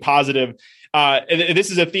you're being positive. And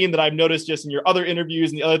this is a theme that I've noticed just in your other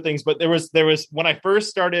interviews and the other things, but there was when I first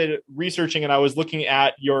started researching and I was looking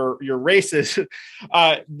at your races,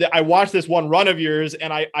 I watched this one run of yours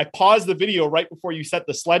and I paused the video right before you set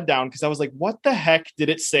the sled down, because I was like, what the heck did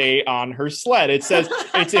it say on her sled? It says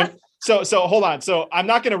it's in. So hold on. So I'm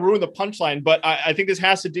not going to ruin the punchline, but I think this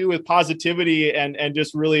has to do with positivity and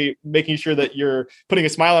just really making sure that you're putting a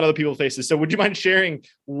smile on other people's faces. So would you mind sharing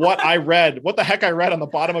what the heck I read on the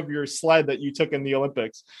bottom of your sled that you took in the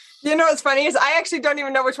Olympics? What's funny is I actually don't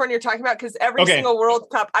even know which one you're talking about, because every single World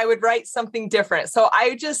Cup, I would write something different. So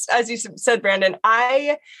I just, as you said, Brandon,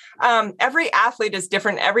 every athlete is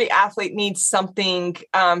different. Every athlete needs something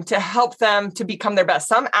to help them to become their best.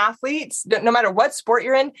 Some athletes, no matter what sport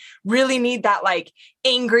you're in, really need that like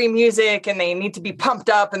angry music, and they need to be pumped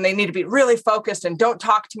up and they need to be really focused and don't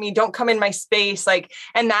talk to me, don't come in my space.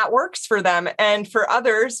 And that works for them. And for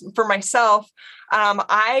others, for myself,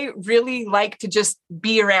 I really like to just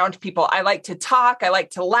be around people. I like to talk. I like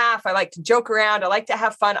to laugh. I like to joke around. I like to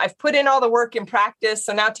have fun. I've put in all the work in practice.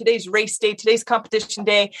 So now today's race day, today's competition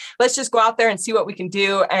day. Let's just go out there and see what we can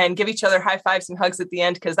do and give each other high fives and hugs at the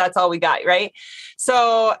end, because that's all we got, right?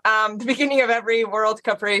 So the beginning of every World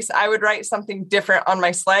Cup race, I would write something different on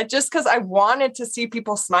my sled, just because I wanted to see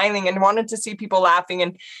people smiling and wanted to see people laughing.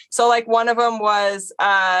 And so like one of them was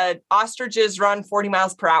ostriches run 40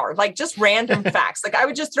 miles per hour, like just random facts. Like I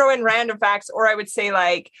would just throw in random facts, or I would say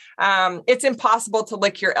like, it's impossible to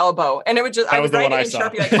lick your elbow. And it would just, I would write it in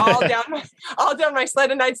Sharpie, like all down my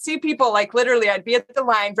sled. And I'd see people like, literally I'd be at the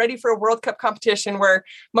line ready for a World Cup competition where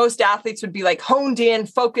most athletes would be like honed in,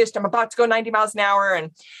 focused. I'm about to go 90 miles an hour.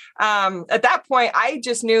 And at that point, I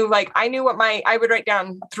just knew, like, I knew I would write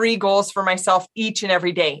down 3 goals for myself each and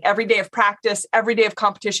every day of practice, every day of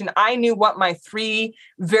competition. I knew what my 3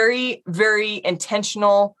 very, very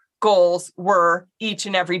intentional goals were each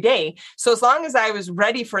and every day. So as long as I was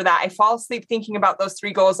ready for that, I fall asleep thinking about those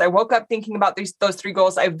 3 goals. I woke up thinking about those 3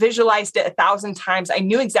 goals. I visualized it 1,000 times. I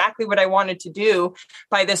knew exactly what I wanted to do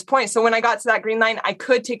by this point. So when I got to that green line, I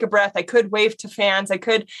could take a breath. I could wave to fans. I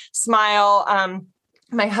could smile.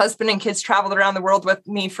 My husband and kids traveled around the world with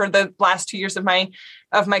me for the last 2 years of my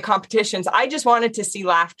competitions. I just wanted to see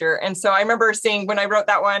laughter. And so I remember seeing, when I wrote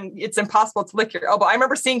that one, it's impossible to lick your elbow. I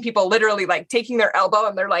remember seeing people literally like taking their elbow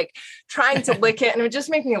and they're like trying to lick it. And it would just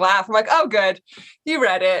make me laugh. I'm like, oh, good. You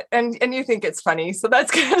read it and you think it's funny. So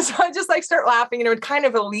that's good. So I just like start laughing, and it would kind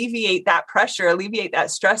of alleviate that pressure, alleviate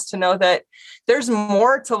that stress, to know that there's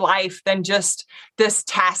more to life than just this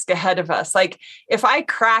task ahead of us. Like if I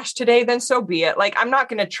crash today, then so be it. Like I'm not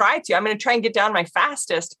going to try to, I'm going to try and get down my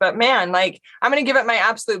fastest, but man, like I'm going to give it my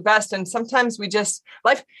absolute best. And sometimes we just,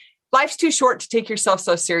 life's too short to take yourself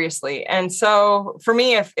so seriously. And so for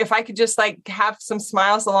me, if I could just like have some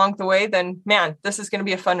smiles along the way, then man, this is going to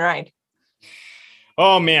be a fun ride.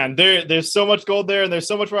 Oh man, there's so much gold there, and there's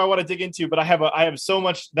so much more I want to dig into, but I have so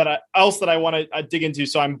much else that I want to dig into.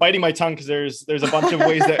 So I'm biting my tongue, because there's a bunch of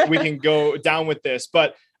ways that we can go down with this.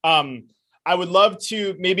 But I would love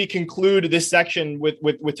to maybe conclude this section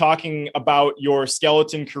with talking about your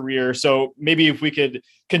skeleton career. So maybe if we could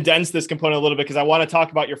condense this component a little bit because I want to talk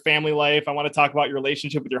about your family life. I want to talk about your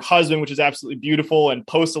relationship with your husband, which is absolutely beautiful, and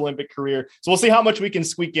post-Olympic career. So we'll see how much we can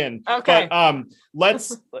squeak in. Okay. But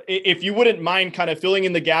let's, if you wouldn't mind kind of filling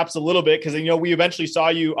in the gaps a little bit, because, you know, we eventually saw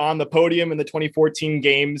you on the podium in the 2014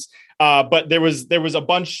 games, but there was a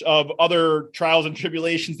bunch of other trials and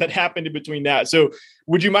tribulations that happened in between that. So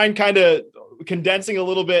would you mind kind of condensing a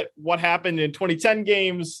little bit what happened in 2010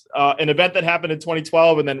 games, an event that happened in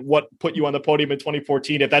 2012, and then what put you on the podium in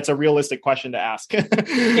 2014, if that's a realistic question to ask?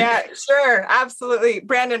 Yeah, sure. Absolutely.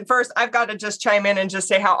 Brandon, first, I've got to just chime in and just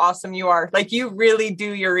say how awesome you are. Like, you really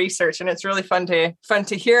do your research, and it's really fun to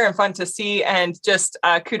hear and fun to see, and just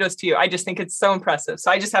kudos to you. I just think it's so impressive.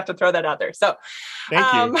 So I just have to throw that out there. So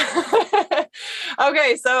thank you.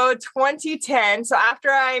 Okay. So 2010. So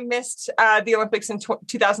after I missed the Olympics in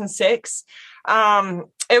 2006,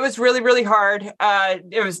 it was really, really hard.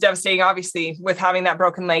 It was devastating, obviously, with having that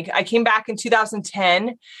broken leg. I came back in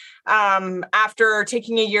 2010. After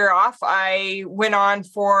taking a year off, I went on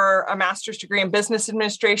for a master's degree in business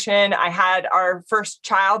administration. I had our first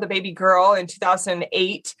child, a baby girl, in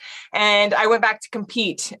 2008, and I went back to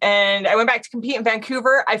compete. And I went back to compete in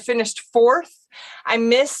Vancouver. I finished 4th. I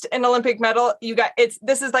missed an Olympic medal.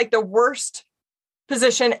 This is like the worst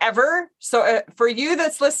position ever. So for you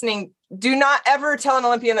that's listening, do not ever tell an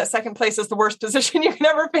Olympian that second place is the worst position you can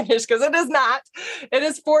ever finish, because it is not. It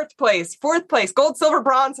is 4th place, gold, silver,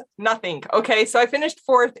 bronze, nothing. Okay. So I finished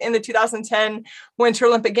 4th in the 2010 Winter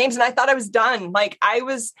Olympic Games, and I thought I was done. Like, I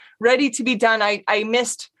was ready to be done. I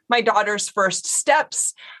missed my daughter's first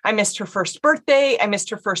steps. I missed her first birthday. I missed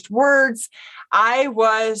her first words. I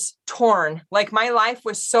was torn. Like, my life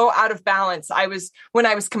was so out of balance. When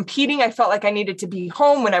I was competing, I felt like I needed to be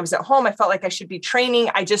home. When I was at home, I felt like I should be training.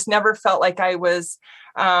 I just never felt like I was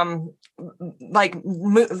like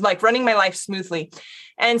running my life smoothly.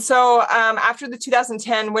 And so after the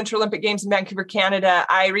 2010 Winter Olympic Games in Vancouver, Canada,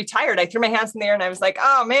 I retired. I threw my hands in the air and I was like,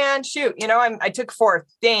 oh man, shoot, I took 4th.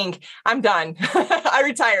 Dang, I'm done. I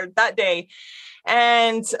retired that day.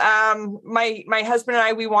 And my husband and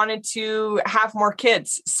I, we wanted to have more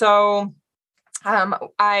kids. So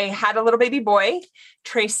I had a little baby boy,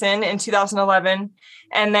 Trayson, in 2011.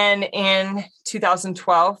 And then in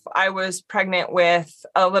 2012, I was pregnant with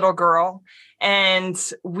a little girl, and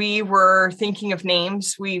we were thinking of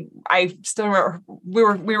names. I still remember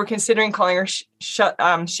we were considering calling her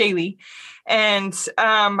Shaylee. And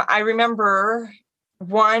I remember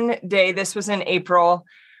one day, this was in April,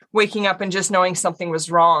 waking up and just knowing something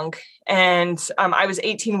was wrong. And I was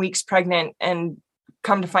 18 weeks pregnant, and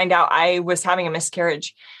come to find out I was having a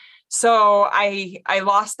miscarriage. So I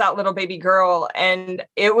lost that little baby girl, and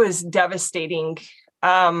it was devastating.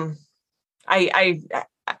 I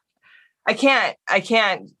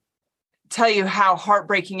can't tell you how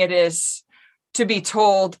heartbreaking it is to be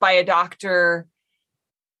told by a doctor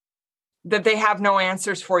that they have no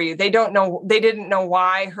answers for you. They don't know. They didn't know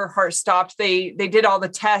why her heart stopped. They did all the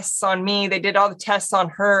tests on me. They did all the tests on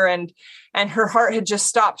her, and her heart had just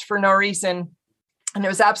stopped for no reason. And it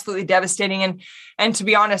was absolutely devastating. And to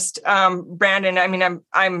be honest, Brandon, I mean,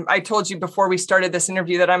 I told you before we started this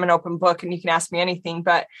interview that I'm an open book and you can ask me anything,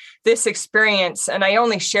 but this experience, and I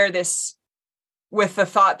only share this with the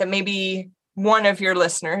thought that maybe one of your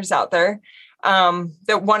listeners out there,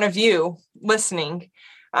 that one of you listening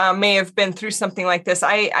may have been through something like this.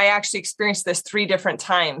 I actually experienced this 3 different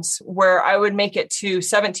times where I would make it to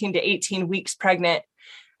 17 to 18 weeks pregnant,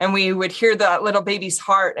 and we would hear that little baby's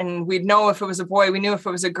heart, and we'd know if it was a boy. We knew if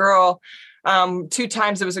it was a girl. 2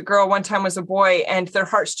 times it was a girl, 1 time was a boy, and their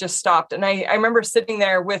hearts just stopped. And I remember sitting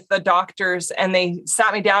there with the doctors, and they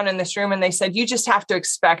sat me down in this room and they said, you just have to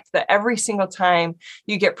expect that every single time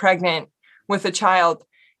you get pregnant with a child,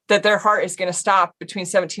 that their heart is going to stop between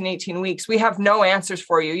 17 and 18 weeks. We have no answers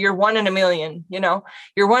for you. You're 1 in a million,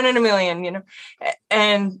 you're 1 in a million,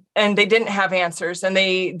 and they didn't have answers, and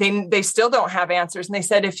they still don't have answers. And they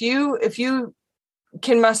said, if you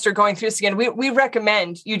can muster going through this again, we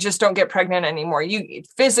recommend you just don't get pregnant anymore. You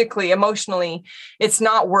physically, emotionally, it's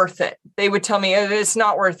not worth it. They would tell me it's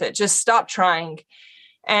not worth it. Just stop trying.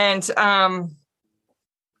 And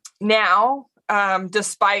now,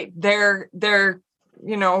 despite their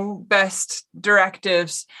best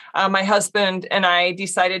directives, my husband and I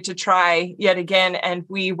decided to try yet again, and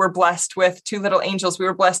we were blessed with 2 little angels. We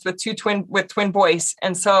were blessed with twin boys,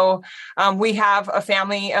 and so we have a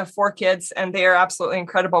family of 4 kids, and they are absolutely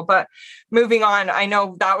incredible. But moving on, I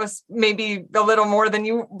know that was maybe a little more than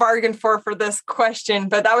you bargained for this question,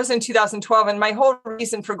 but that was in 2012, and my whole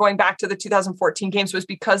reason for going back to the 2014 games was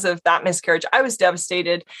because of that miscarriage. I was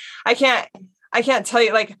devastated. I can't tell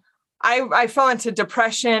you, like, I fell into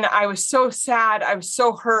depression. I was so sad. I was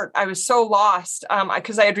so hurt. I was so lost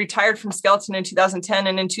because I had retired from skeleton in 2010,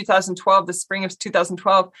 and in 2012, the spring of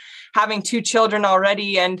 2012, having 2 children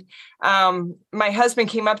already. And my husband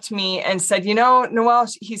came up to me and said, Noelle,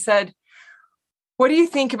 he said, what do you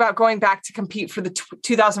think about going back to compete for the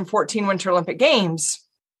 2014 Winter Olympic Games?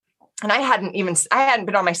 And I hadn't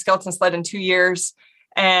been on my skeleton sled in 2 years.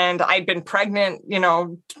 And I'd been pregnant,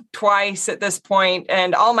 twice at this point.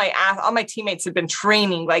 And all my teammates had been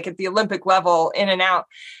training like at the Olympic level in and out.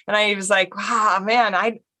 And I was like,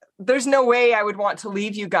 man, there's no way I would want to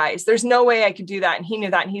leave you guys. There's no way I could do that. And he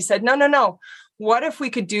knew that. And he said, no. What if we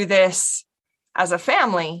could do this as a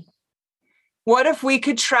family? What if we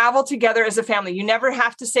could travel together as a family? You never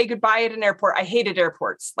have to say goodbye at an airport. I hated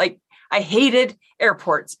airports. I hated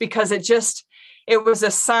airports because it was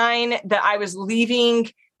a sign that I was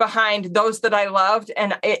leaving behind those that I loved.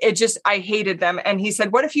 And I hated them. And he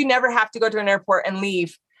said, what if you never have to go to an airport and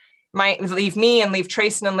leave me and leave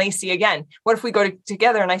Trayson and Lacey again? What if we go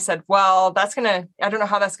together? And I said, well, I don't know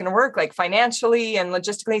how that's going to work, like financially and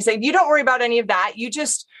logistically. He said, you don't worry about any of that.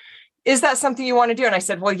 Is that something you want to do? And I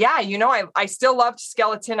said, well, yeah, I still loved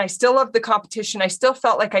skeleton. I still loved the competition. I still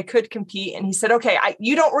felt like I could compete. And he said, okay,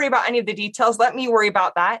 you don't worry about any of the details. Let me worry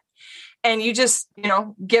about that. And you just,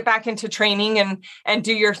 get back into training and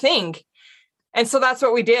do your thing. And so that's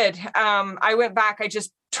what we did. I went back. I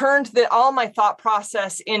just turned all my thought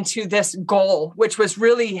process into this goal, which was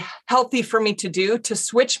really healthy for me to do, to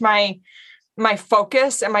switch my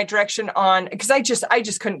focus and my direction on, because I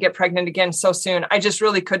just couldn't get pregnant again so soon. I just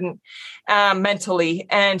really couldn't mentally.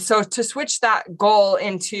 And so to switch that goal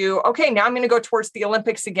into, okay, now I'm going to go towards the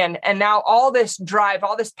Olympics again. And now all this drive,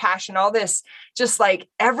 all this passion, all this, just like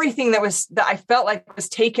everything that I felt like was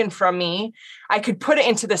taken from me, I could put it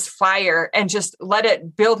into this fire and just let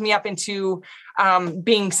it build me up into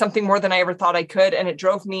being something more than I ever thought I could. And it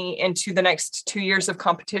drove me into the next 2 years of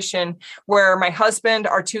competition, where my husband,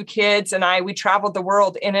 our 2 kids, and we traveled the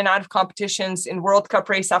world in and out of competitions in World Cup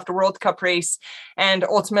race after World Cup race. And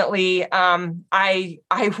ultimately, I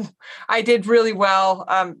did really well.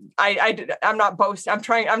 I'm not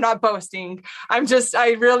boasting.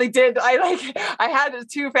 I really did. I had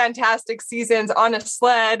 2 fantastic seasons on a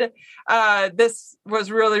sled. This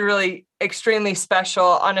was really, really extremely special,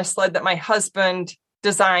 on a sled that my husband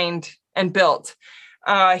designed and built.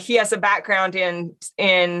 He has a background in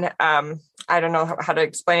I don't know how to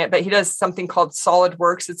explain it, but he does something called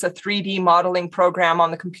SolidWorks. It's a 3D modeling program on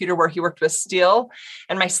the computer where he worked with steel,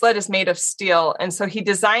 and my sled is made of steel. And so he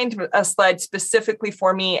designed a sled specifically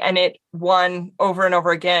for me, and it won over and over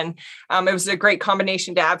again. It was a great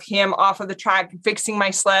combination to have him off of the track, fixing my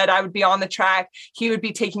sled. I would be on the track. He would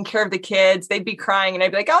be taking care of the kids. They'd be crying, and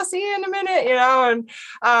I'd be like, I'll see you in a minute,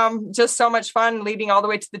 and just so much fun, leading all the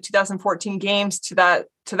way to the 2014 games, to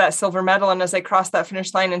that silver medal. And as I crossed that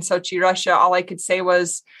finish line in Sochi, Russia, all I could say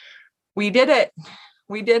was, we did it.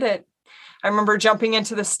 We did it. I remember jumping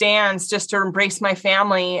into the stands just to embrace my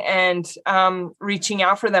family and reaching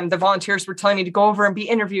out for them. The volunteers were telling me to go over and be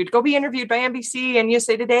interviewed. Go be interviewed by NBC and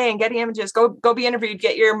USA Today and Getty Images. Go be interviewed.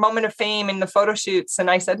 Get your moment of fame in the photo shoots. And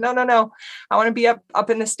I said, no. I want to be up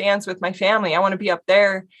in the stands with my family. I want to be up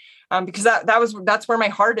there. Because that's where my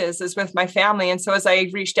heart is with my family. And so as I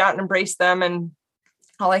reached out and embraced them, and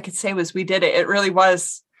all I could say was, we did it. It really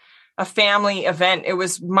was a family event. It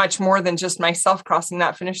was much more than just myself crossing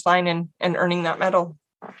that finish line and earning that medal.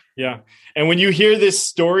 Yeah. And when you hear this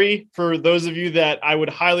story, for those of you that I would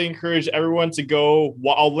highly encourage everyone to go,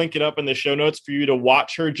 I'll link it up in the show notes for you to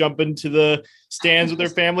watch her jump into the stands with her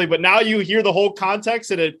family. But now you hear the whole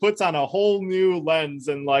context, and it puts on a whole new lens.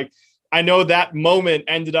 And I know that moment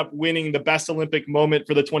ended up winning the best Olympic moment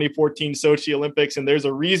for the 2014 Sochi Olympics, and there's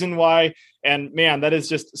a reason why. And man, that is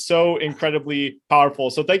just so incredibly powerful.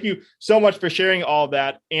 So thank you so much for sharing all of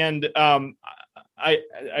that. And I'm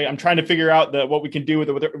trying to figure out what we can do with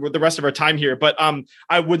the rest of our time here. But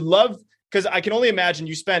I would love, because I can only imagine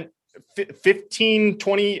you spent 15,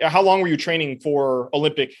 20, how long were you training for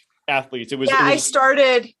Olympic athletes? I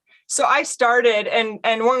started, and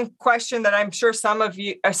one question that I'm sure some of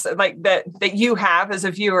you that you have as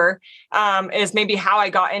a viewer is maybe how I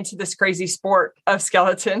got into this crazy sport of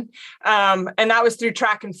skeleton. And that was through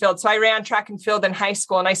track and field. So I ran track and field in high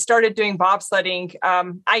school, and I started doing bobsledding.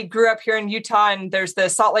 I grew up here in Utah, and there's the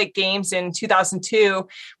Salt Lake Games in 2002.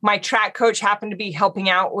 My track coach happened to be helping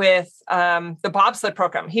out with the bobsled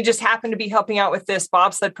program. He just happened to be helping out with this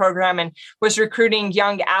bobsled program and was recruiting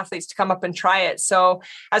young athletes to come up and try it. So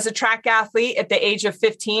as a track athlete at the age of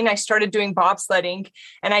 15. I started doing bobsledding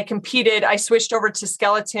and I competed. I switched over to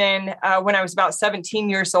skeleton when I was about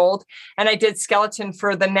 17 years old. And I did skeleton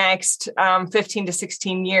for the next 15 to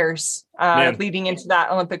 16 years leading into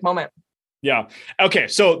that Olympic moment. Yeah. Okay.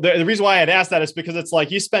 So the reason why I had asked that is because it's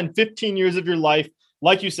like you spend 15 years of your life,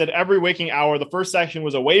 like you said, every waking hour. The first section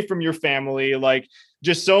was away from your family, like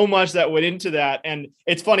just so much that went into that. And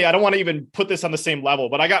it's funny, I don't want to even put this on the same level,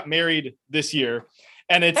 but I got married this year.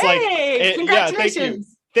 And it's congratulations. Yeah, thank you.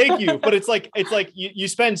 Thank you. But it's like you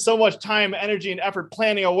spend so much time, energy, and effort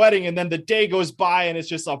planning a wedding, and then the day goes by and it's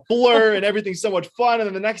just a blur and everything's so much fun. And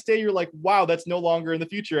then the next day you're like, wow, that's no longer in the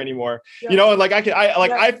future anymore. Yeah. You know, and like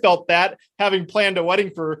I felt that having planned a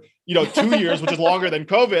wedding for 2 years, which is longer than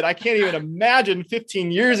COVID. I can't even imagine 15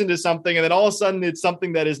 years into something. And then all of a sudden it's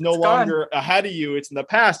something that is no longer ahead of you. It's in the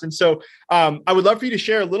past. And so I would love for you to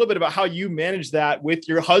share a little bit about how you manage that with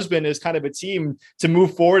your husband as kind of a team to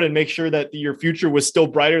move forward and make sure that your future was still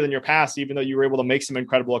brighter than your past, even though you were able to make some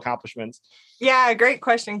incredible accomplishments. Yeah, great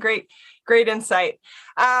question. Great insight.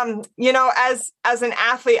 As an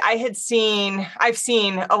athlete, I've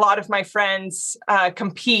seen a lot of my friends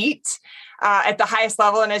compete at the highest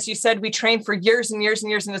level. And as you said, we train for years and years and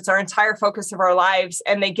years, and it's our entire focus of our lives.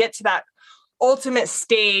 And they get to that ultimate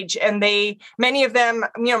stage, and many of them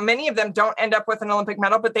don't end up with an Olympic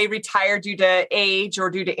medal, but they retire due to age or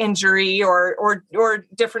due to injury or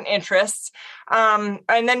different interests. And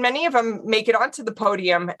then many of them make it onto the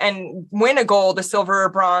podium and win a gold, a silver, or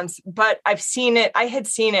bronze. But I had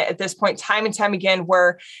seen it at this point, time and time again,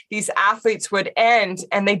 where these athletes would end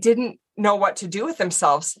and they didn't know what to do with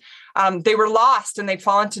themselves. They were lost and they'd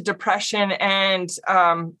fall into depression. And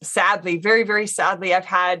sadly, very, very sadly, I've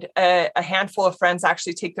had a handful of friends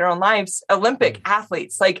actually take their own lives. Olympic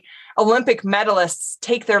athletes, like Olympic medalists,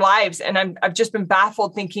 take their lives. And I've just been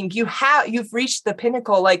baffled thinking, you've reached the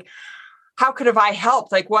pinnacle. Like, how could have I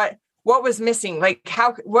helped? Like, what was missing? Like,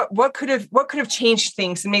 what could have changed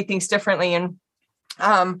things and made things differently? And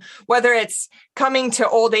whether it's coming to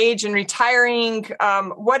old age and retiring,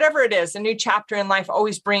 whatever it is, a new chapter in life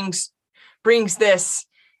always brings this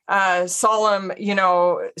solemn,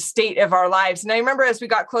 state of our lives. And I remember as we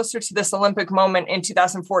got closer to this Olympic moment in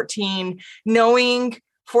 2014, knowing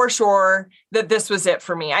for sure that this was it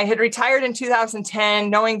for me. I had retired in 2010,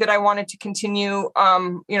 knowing that I wanted to continue,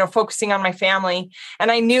 focusing on my family. And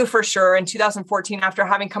I knew for sure in 2014, after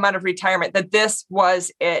having come out of retirement, that this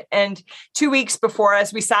was it. And 2 weeks before,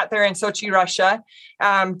 as we sat there in Sochi, Russia,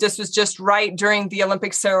 this was just right during the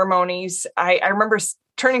Olympic ceremonies. I remember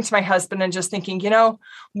turning to my husband and just thinking,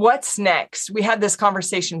 what's next? We had this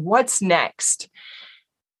conversation. What's next?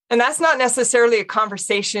 And that's not necessarily a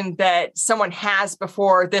conversation that someone has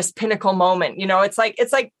before this pinnacle moment. It's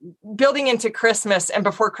like building into Christmas, and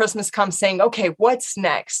before Christmas comes saying, okay, what's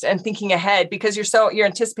next? And thinking ahead, because you're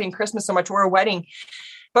anticipating Christmas so much. We're a wedding.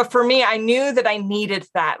 But for me, I knew that I needed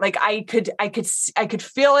that. Like I could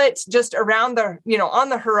feel it just around on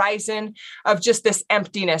the horizon of just this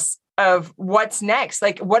emptiness of what's next.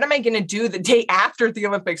 Like, what am I going to do the day after the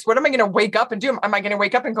Olympics? What am I going to wake up and do? Am I going to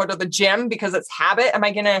wake up and go to the gym because it's habit? Am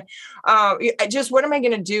I going to what am I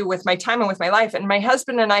going to do with my time and with my life? And my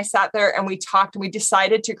husband and I sat there and we talked, and we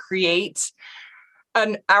decided to create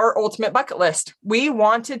our ultimate bucket list. We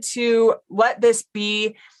wanted to let this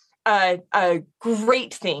be a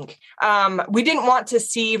great thing. We didn't want to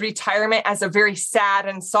see retirement as a very sad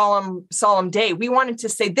and solemn day. We wanted to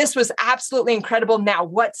say, this was absolutely incredible. Now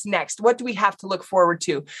what's next? What do we have to look forward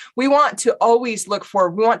to? We want to always look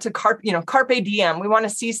forward. We want to carpe diem. We want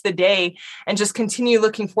to seize the day and just continue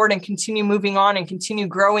looking forward and continue moving on and continue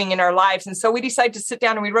growing in our lives. And so we decided to sit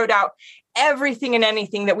down and we wrote out everything and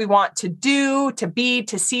anything that we want to do, to be,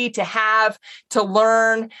 to see, to have, to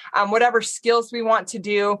learn, whatever skills we want to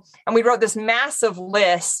do. And we wrote this massive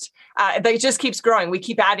list that just keeps growing. We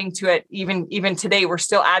keep adding to it. Even today, we're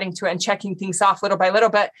still adding to it and checking things off little by little.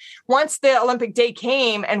 But once the Olympic day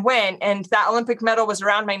came and went, and that Olympic medal was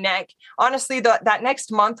around my neck, honestly, that next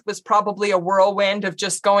month was probably a whirlwind of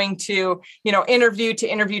just going to, interview to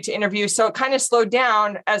interview to interview. So it kind of slowed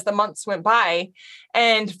down as the months went by.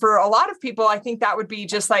 And for a lot of people, I think that would be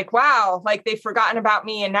just like, wow, like they've forgotten about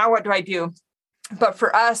me. And now what do I do? But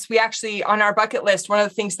for us, we actually, on our bucket list, one of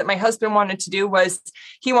the things that my husband wanted to do was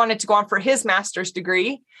he wanted to go on for his master's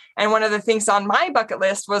degree. And one of the things on my bucket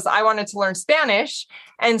list was I wanted to learn Spanish.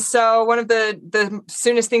 And so one of the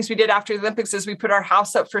soonest things we did after the Olympics is we put our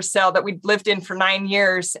house up for sale that we'd lived in for 9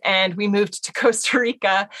 years. And we moved to Costa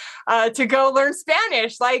Rica to go learn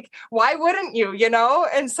Spanish. Like, why wouldn't you,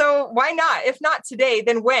 And so why not? If not today,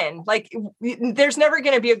 then when? Like, there's never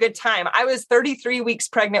going to be a good time. I was 33 weeks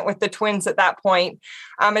pregnant with the twins at that point. point.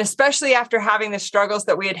 And especially after having the struggles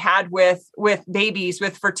that we had with babies,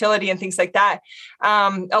 with fertility and things like that.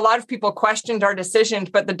 A lot of people questioned our decision,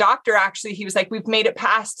 but the doctor actually, he was like, we've made it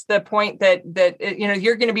past the point that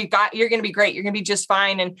you're going to be great. You're going to be just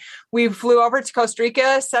fine. And we flew over to Costa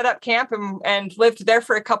Rica, set up camp and lived there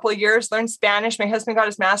for a couple of years, learned Spanish. My husband got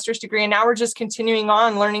his master's degree, and now we're just continuing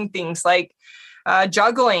on learning things like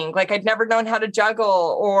juggling. Like I'd never known how to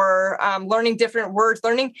juggle, or learning different words,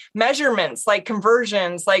 learning measurements, like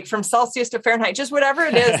conversions, like from Celsius to Fahrenheit, just whatever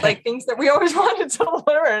it is, like things that we always wanted to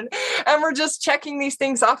learn. And we're just checking these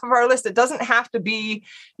things off of our list. It doesn't have to be,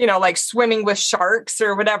 like swimming with sharks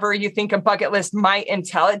or whatever you think a bucket list might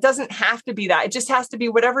entail. It doesn't have to be that. It just has to be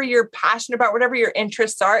whatever you're passionate about, whatever your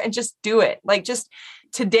interests are, and just do it. Like just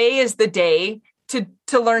today is the day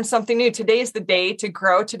to learn something new. Today is the day to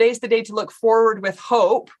grow. Today's the day to look forward with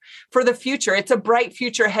hope for the future. It's a bright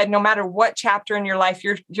future ahead. No matter what chapter in your life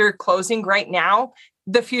you're closing right now,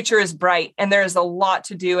 the future is bright, and there's a lot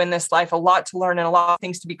to do in this life, a lot to learn, and a lot of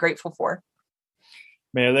things to be grateful for.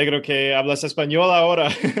 Me alegro que hablas español ahora.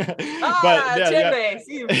 But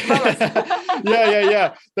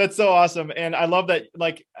yeah. That's so awesome. And I love that.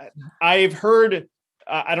 Like I've heard,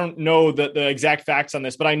 I don't know the exact facts on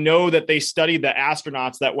this, but I know that they studied the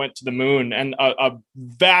astronauts that went to the moon, and a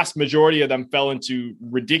vast majority of them fell into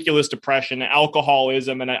ridiculous depression,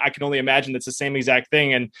 alcoholism. And I can only imagine that's the same exact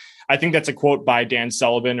thing. And I think that's a quote by Dan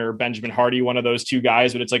Sullivan or Benjamin Hardy, one of those two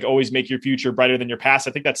guys, but it's like, always make your future brighter than your past.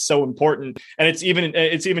 I think that's so important. And it's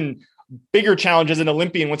even bigger challenge as an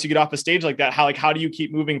Olympian once you get off a stage like that. How do you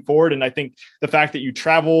keep moving forward? And I think the fact that you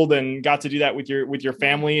traveled and got to do that with your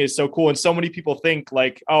family is so cool. And so many people think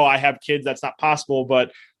like, oh, I have kids, that's not possible,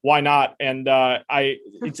 but why not? And I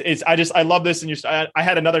love this. And I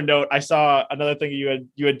had another note. I saw another thing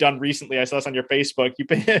you had done recently. I saw this on your Facebook.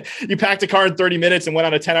 You packed a car in 30 minutes and went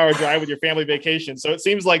on a 10-hour drive with your family vacation. So it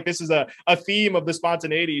seems like this is a theme of the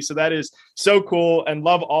spontaneity. So that is so cool, and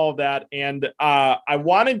love all of that. And I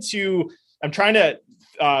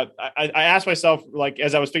asked myself, like,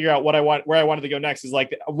 as I was figuring out where I wanted to go next, is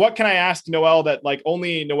like, what can I ask Noelle that like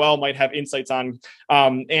only Noelle might have insights on?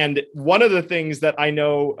 And one of the things that I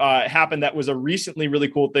know happened that was a recently really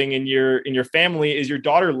cool thing in your family is your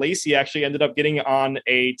daughter Lacey actually ended up getting on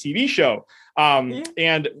a TV show.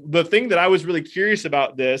 And the thing that I was really curious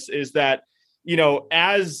about this is that,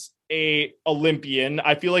 as a Olympian,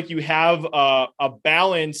 I feel like you have a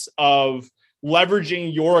balance of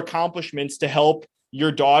leveraging your accomplishments to help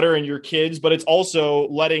your daughter and your kids, but it's also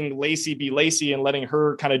letting Lacey be Lacey and letting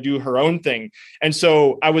her kind of do her own thing. And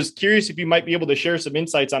so I was curious if you might be able to share some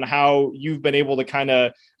insights on how you've been able to kind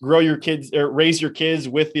of grow your kids or raise your kids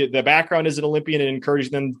with the background as an Olympian and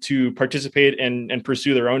encourage them to participate and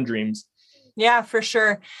pursue their own dreams. Yeah, for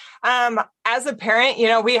sure. As a parent,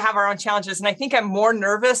 we have our own challenges, and I think I'm more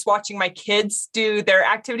nervous watching my kids do their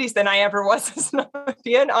activities than I ever was as an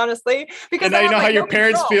Olympian, honestly. Because and now you know how your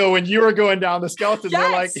parents feel when you were going down the skeleton.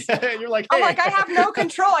 Yes. You're like, hey. I'm like, I have no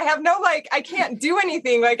control. I have no, I can't do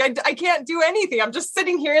anything. Like I can't do anything. I'm just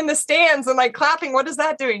sitting here in the stands and like clapping. What is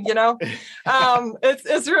that doing?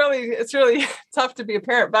 It's really tough to be a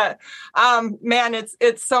parent, but man,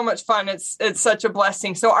 it's so much fun. It's such a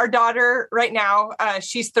blessing. So our daughter right now,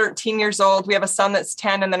 she's 13 years old. We have a son that's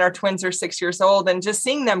 10, and then our twins are 6 years old, and just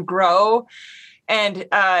seeing them grow and,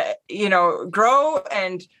 grow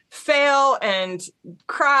and fail and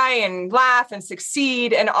cry and laugh and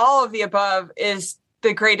succeed and all of the above is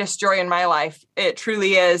the greatest joy in my life. It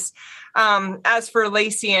truly is. As for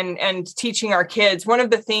Lacey and teaching our kids, one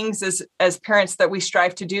of the things as parents that we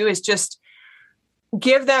strive to do is just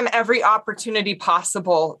give them every opportunity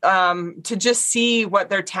possible to just see what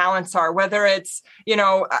their talents are, whether it's, we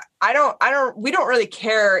don't really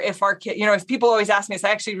care if our kid, if people always ask me this.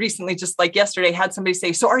 I actually recently, just like yesterday, had somebody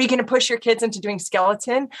say, so are you going to push your kids into doing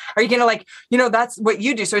skeleton? Are you going to that's what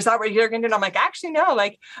you do. So is that what you're going to do? And I'm like, actually, no,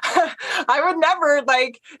 I would never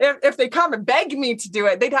if they come and beg me to do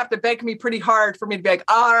it, they'd have to beg me pretty hard for me to be like,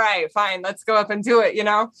 all right, fine, let's go up and do it,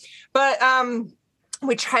 but,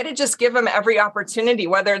 we try to just give them every opportunity,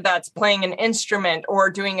 whether that's playing an instrument or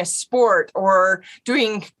doing a sport or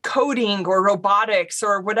doing coding or robotics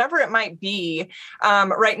or whatever it might be.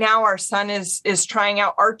 Right now, our son is trying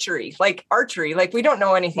out archery. We don't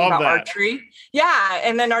know anything about archery. Yeah.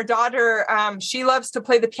 And then our daughter, she loves to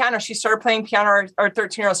play the piano. She started playing piano. Our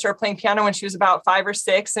 13-year-old started playing piano when she was about 5 or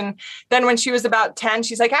 6. And then when she was about 10,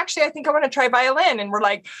 she's like, actually, I think I want to try violin. And we're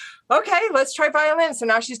like, okay, let's try violin. So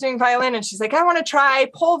now she's doing violin, and she's like, I want to try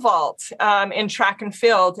pole vault in track and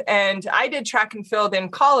field. And I did track and field in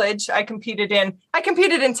college. I competed in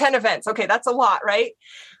 10 events. Okay, that's a lot, right?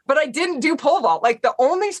 but I didn't do pole vault. Like the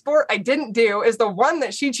only sport I didn't do is the one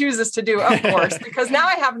that she chooses to do, of course, because now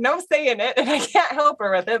I have no say in it and I can't help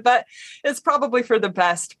her with it, but it's probably for the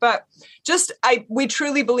best. But we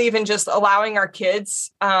truly believe in just allowing our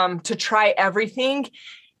kids to try everything.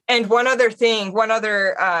 And one other thing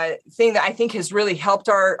that I think has really helped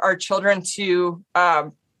our children to,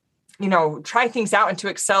 try things out and to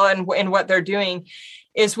excel in what they're doing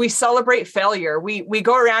is we celebrate failure. We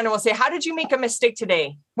go around and we'll say, how did you make a mistake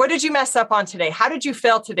today? What did you mess up on today? How did you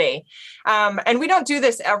fail today? And we don't do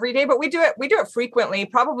this every day, but we do it frequently,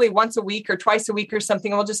 probably once a week or twice a week or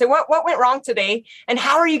something. And we'll just say, what went wrong today? And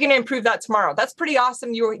how are you going to improve that tomorrow? That's pretty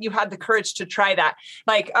awesome. You had the courage to try that.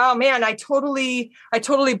 Like, oh man, I totally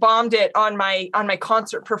bombed it on my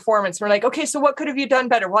concert performance. We're like, okay, so what could have you done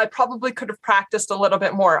better? Well, I probably could have practiced a little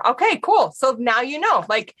bit more. Okay, cool. So now,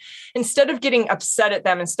 like, instead of getting upset at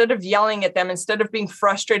them, instead of yelling at them, instead of being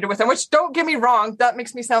frustrated with them, which don't get me wrong, that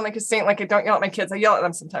makes me sound like a saint. Like I don't yell at my kids. I yell at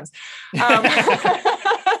them sometimes.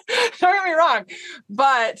 Don't get me wrong,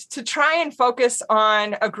 but to try and focus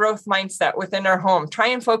on a growth mindset within our home, try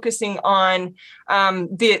and focusing on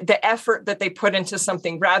the effort that they put into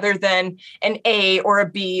something rather than an A or a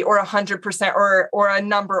B or 100% or a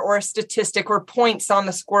number or a statistic or points on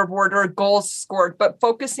the scoreboard or goals scored, but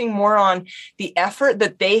focusing more on the effort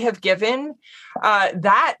that they have given.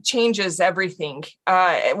 That changes everything.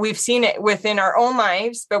 We've seen it within our own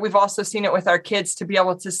lives, but we've also seen it with our kids to be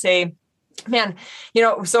able to say, man,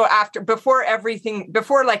 so before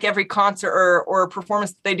like every concert or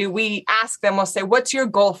performance that they do, we ask them, we'll say, what's your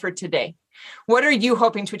goal for today? What are you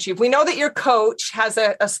hoping to achieve? We know that your coach has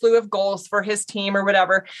a slew of goals for his team or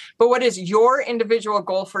whatever, but what is your individual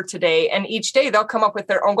goal for today? And each day they'll come up with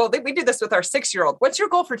their own goal. We do this with our 6-year-old. What's your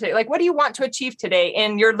goal for today? Like, what do you want to achieve today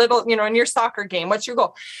in your little, in your soccer game? What's your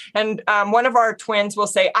goal? And one of our twins will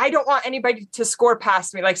say, I don't want anybody to score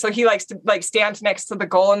past me. Like, so he likes to like stand next to the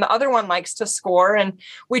goal and the other one likes to score. And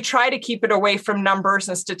we try to keep it away from numbers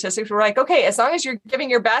and statistics. We're like, okay, as long as you're giving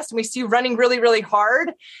your best and we see you running really, really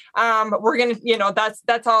hard, we're going to,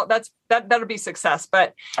 that'll be success.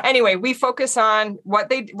 But anyway, we focus on what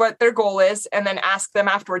their goal is and then ask them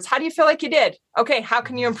afterwards, how do you feel like you did? Okay. How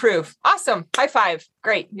can you improve? Awesome. High five.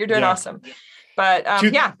 Great. You're doing awesome. But I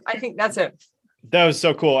think that's it. That was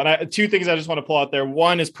so cool. And two things I just want to pull out there.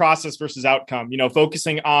 One is process versus outcome,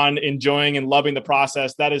 focusing on enjoying and loving the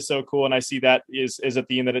process. That is so cool. And I see that is a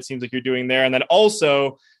theme that it seems like you're doing there. And then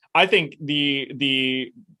also, I think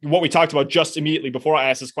what we talked about just immediately before I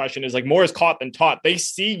asked this question is like more is caught than taught. They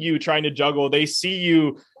see you trying to juggle. They see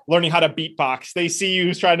you learning how to beatbox. They see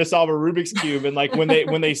you trying to solve a Rubik's Cube. And like when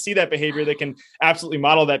they see that behavior, they can absolutely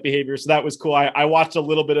model that behavior. So that was cool. I watched a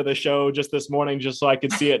little bit of the show just this morning, just so I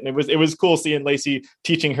could see it. And it was cool seeing Lacey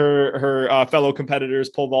teaching her fellow competitors,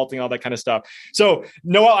 pole vaulting, all that kind of stuff. So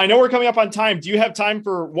Noelle, I know we're coming up on time. Do you have time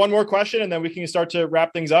for one more question? And then we can start to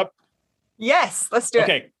wrap things up? Yes, let's do it.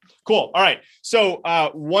 Okay. Cool. All right. So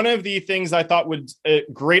one of the things I thought would a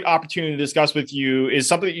great opportunity to discuss with you is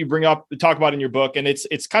something that you talk about in your book. And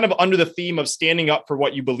it's kind of under the theme of standing up for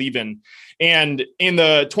what you believe in. And in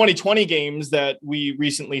the 2020 games that we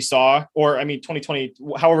recently saw, 2020,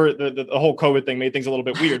 however, the whole COVID thing made things a little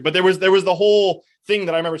bit weird, but there was the whole thing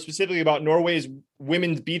that I remember specifically about Norway's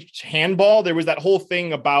women's beach handball. There was that whole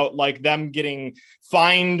thing about like them getting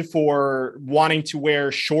fined for wanting to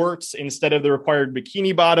wear shorts instead of the required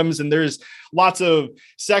bikini bottoms. And there's lots of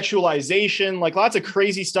sexualization, like lots of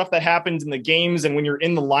crazy stuff that happens in the games. And when you're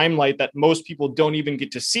in the limelight that most people don't even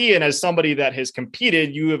get to see. And as somebody that has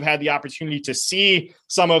competed, you have had the opportunity to see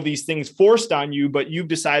some of these things forced on you, but you've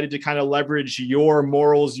decided to kind of leverage your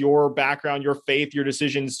morals, your background, your faith, your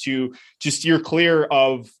decisions to steer clear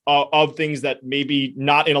of things that may be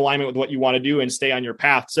not in alignment with what you want to do and stay on your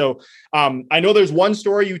path. So I know there's one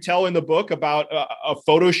story you tell in the book about a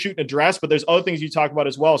photo shoot and a dress, but there's other things you talk about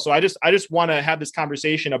as well. So I just want to have this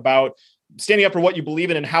conversation about standing up for what you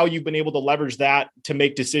believe in and how you've been able to leverage that to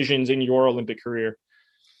make decisions in your Olympic career.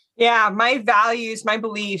 Yeah, my values, my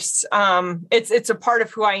beliefs, it's a part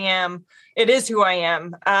of who I am. It is who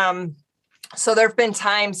I am. So there've been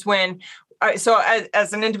times when, as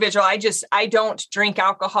an individual, I don't drink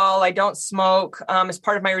alcohol. I don't smoke as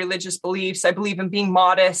part of my religious beliefs. I believe in being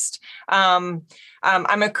modest.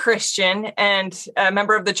 I'm a Christian and a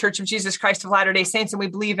member of the Church of Jesus Christ of Latter-day Saints, and we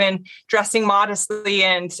believe in dressing modestly,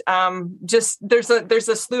 and just there's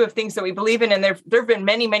a slew of things that we believe in. And there have been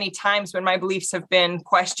many, many times when my beliefs have been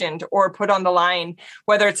questioned or put on the line,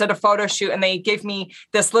 whether it's at a photo shoot and they give me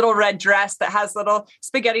this little red dress that has little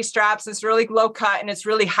spaghetti straps. It's really low cut and it's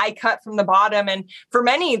really high cut from the bottom. And for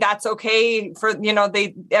many, that's okay. For,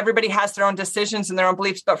 everybody has their own decisions and their own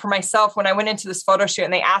beliefs. But for myself, when I went into this photo shoot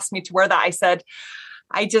and they asked me to wear that, I said,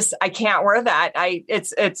 I can't wear that.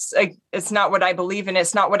 It's not what I believe in.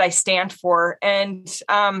 It's not what I stand for. And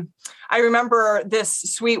I remember this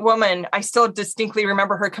sweet woman. I still distinctly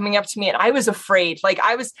remember her coming up to me, and I was afraid.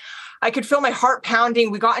 I could feel my heart pounding.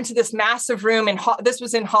 We got into this massive room, and this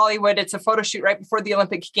was in Hollywood. It's a photo shoot right before the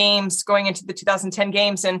Olympic Games, going into the 2010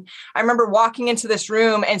 Games. And I remember walking into this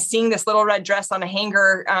room and seeing this little red dress on a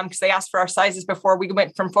hanger, because they asked for our sizes before we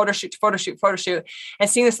went from photo shoot to photo shoot, and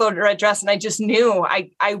seeing this little red dress. And I just knew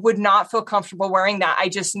I would not feel comfortable wearing that. I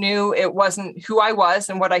just knew it wasn't who I was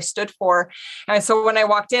and what I stood for. And so when I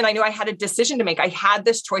walked in, I knew I had a decision to make. I had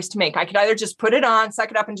this choice to make. I could either just put it on, suck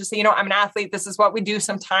it up, and just say, I'm an athlete. This is what we do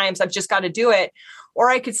sometimes. I've just got to do it. Or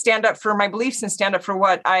I could stand up for my beliefs and stand up for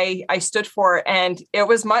what I stood for. And it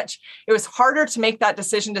was harder to make that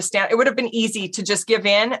decision to stand. It would have been easy to just give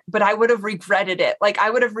in, but I would have regretted it. I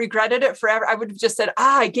would have regretted it forever. I would have just said,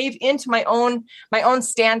 I gave in to my own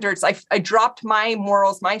standards. I dropped my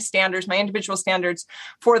morals, my standards, my individual standards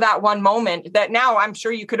for that one moment that now I'm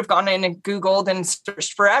sure you could have gone in and Googled and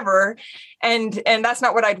searched forever. And that's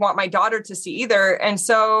not what I'd want my daughter to see either. And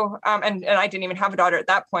so, and I didn't even have a daughter at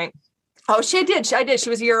that point. Oh, she did. She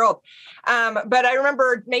was a year old. But I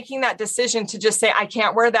remember making that decision to just say, I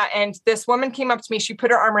can't wear that. And this woman came up to me. She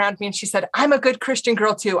put her arm around me and she said, I'm a good Christian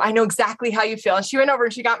girl too. I know exactly how you feel. And she went over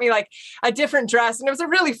and she got me a different dress. And it was a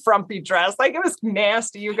really frumpy dress. It was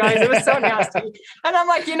nasty, you guys. It was so nasty. And I'm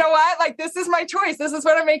like, you know what? This is my choice. This is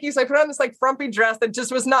what I'm making. So I put on this frumpy dress that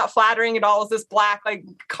just was not flattering at all. It was this black,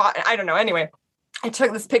 cotton. I don't know. Anyway, I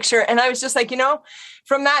took this picture and I was just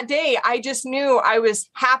from that day, I just knew I was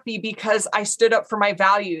happy because I stood up for my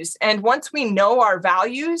values. And once we know our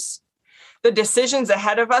values, the decisions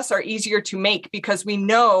ahead of us are easier to make because we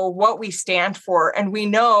know what we stand for. And we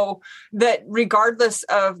know that regardless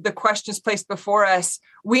of the questions placed before us,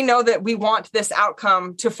 we know that we want this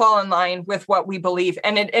outcome to fall in line with what we believe.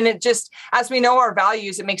 And it just, as we know our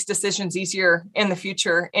values, it makes decisions easier in the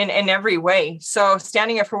future in every way. So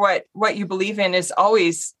standing up for what you believe in is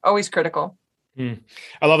always critical.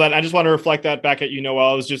 I love that. I just want to reflect that back at you,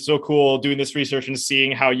 Noelle. It was just so cool doing this research and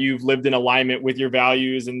seeing how you've lived in alignment with your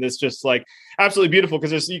values. And this just absolutely beautiful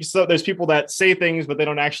because there's people that say things, but they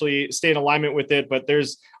don't actually stay in alignment with it. But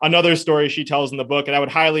there's another story she tells in the book. And I would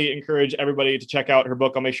highly encourage everybody to check out her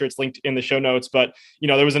book. I'll make sure it's linked in the show notes. But,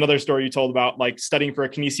 there was another story you told about studying for a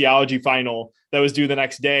kinesiology final that was due the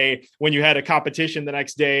next day when you had a competition the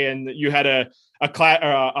next day and you had a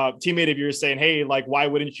teammate of yours saying, hey, why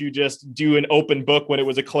wouldn't you just do an open book when it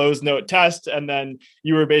was a closed note test? And then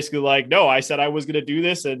you were basically no, I said I was going to do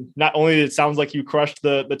this. And not only it sounds like you crushed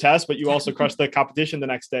the test, but you also crushed the competition the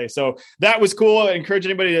next day. So that was cool. I encourage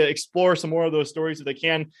anybody to explore some more of those stories if they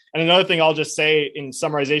can. And another thing I'll just say in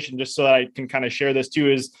summarization, just so that I can kind of share this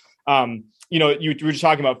too, is, you were just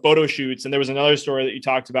talking about photo shoots, and there was another story that you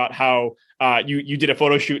talked about how you did a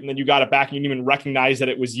photo shoot and then you got it back and you didn't even recognize that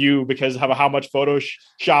it was you because of how much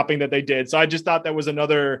shopping that they did. So I just thought that was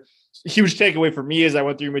another huge takeaway for me as I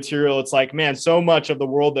went through material. It's man, so much of the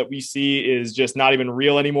world that we see is just not even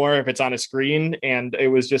real anymore if it's on a screen. And it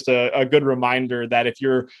was just a good reminder that if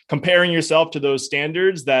you're comparing yourself to those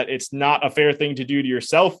standards, that it's not a fair thing to do to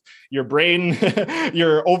yourself, your brain,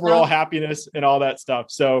 your overall happiness and all that stuff.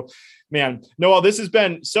 So man, Noelle, this has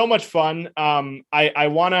been so much fun. I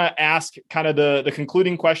want to ask kind of the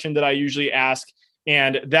concluding question that I usually ask.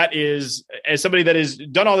 And that is, as somebody that has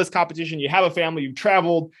done all this competition, you have a family, you've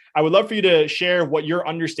traveled, I would love for you to share what your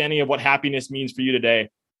understanding of what happiness means for you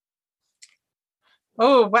today.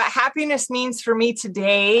 Oh, what happiness means for me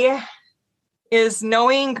today is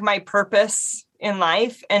knowing my purpose in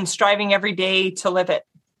life and striving every day to live it.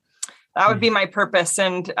 That would be my purpose.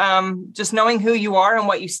 And just knowing who you are and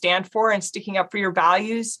what you stand for and sticking up for your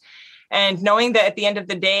values and knowing that at the end of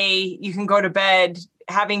the day, you can go to bed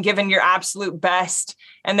having given your absolute best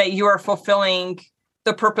and that you are fulfilling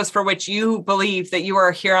the purpose for which you believe that you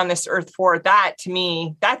are here on this earth for. That to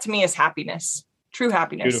me is happiness, true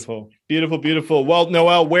happiness. Beautiful, beautiful, beautiful. Well,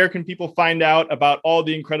 Noelle, where can people find out about all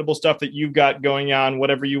the incredible stuff that you've got going on,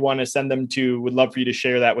 whatever you want to send them to? Would love for you to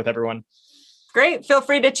share that with everyone. Great. Feel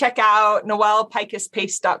free to check out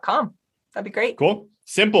noellepikusppace.com. That'd be great. Cool.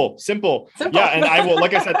 Simple. Yeah. And I will,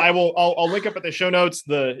 like I said, I'll link up at the show notes.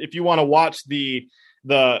 If you want to watch the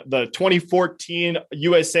 2014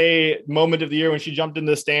 USA moment of the year when she jumped in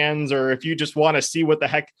the stands, or if you just want to see what the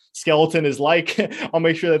heck skeleton is like, I'll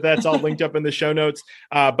make sure that that's all linked up in the show notes.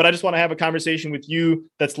 But I just want to have a conversation with you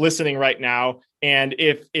that's listening right now. And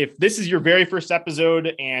if this is your very first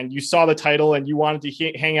episode and you saw the title and you wanted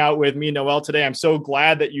to hang out with me and Noelle today, I'm so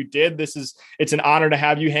glad that you did. It's an honor to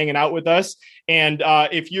have you hanging out with us. And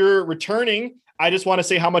if you're returning, I just want to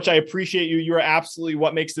say how much I appreciate you. You are absolutely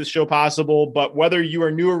what makes this show possible. But whether you are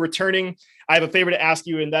new or returning, I have a favor to ask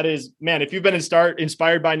you. And that is, man, if you've been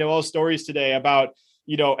inspired by Noelle's stories today about,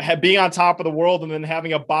 being on top of the world and then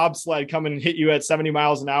having a bobsled come and hit you at 70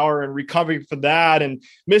 miles an hour and recovering from that and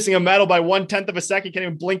missing a medal by 1/10 of a second, can't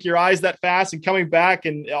even blink your eyes that fast and coming back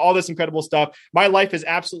and all this incredible stuff. My life has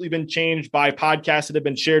absolutely been changed by podcasts that have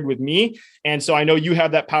been shared with me. And so I know you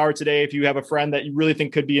have that power today. If you have a friend that you really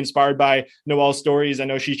think could be inspired by Noelle's stories, I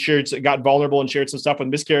know she got vulnerable and shared some stuff with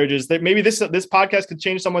miscarriages, that maybe this podcast could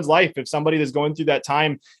change someone's life. If somebody that's going through that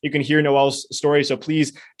time, you can hear Noelle's story. So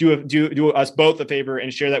please do us both a favor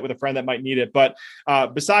and share that with a friend that might need it. But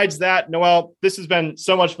besides that, Noelle, this has been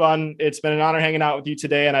so much fun. It's been an honor hanging out with you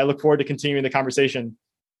today, and I look forward to continuing the conversation.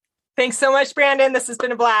 Thanks so much, Brandon. This has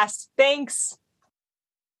been a blast. Thanks.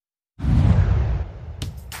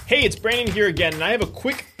 Hey, it's Brandon here again, and I have a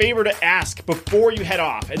quick favor to ask before you head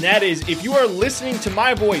off, and that is if you are listening to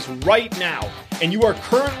my voice right now and you are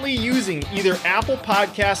currently using either Apple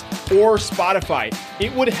Podcasts or Spotify,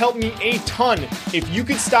 it would help me a ton if you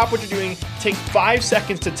could stop what you're doing, take 5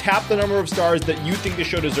 seconds to tap the number of stars that you think the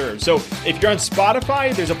show deserves. So if you're on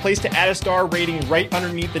Spotify, there's a place to add a star rating right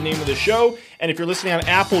underneath the name of the show. And if you're listening on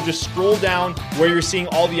Apple, just scroll down where you're seeing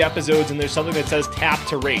all the episodes and there's something that says tap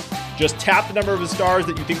to rate. Just tap the number of the stars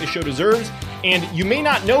that you think the show deserves. And you may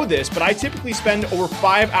not know this, but I typically spend over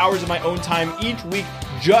 5 hours of my own time each week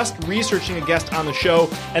just researching a guest on the show.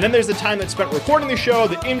 And then there's the time that's spent recording the show,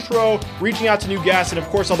 the intro, reaching out to new guests, and of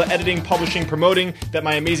course all the editing, publishing, promoting that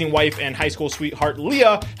my amazing wife and high school sweetheart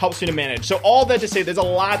Leah helps me to manage. So all that to say, there's a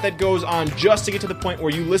lot that goes on just to get to the point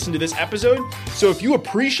where you listen to this episode. So if you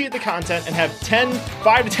appreciate the content and have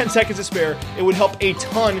 5 to 10 seconds to spare, it would help a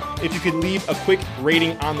ton if you could leave a quick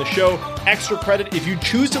rating on the show. Extra credit if you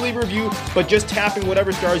choose to leave a review, but just tapping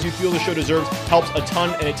whatever stars you feel the show deserves helps a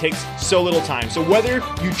ton, and it takes so little time. So whether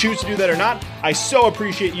you choose to do that or not, I so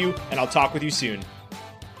appreciate you, and I'll talk with you soon.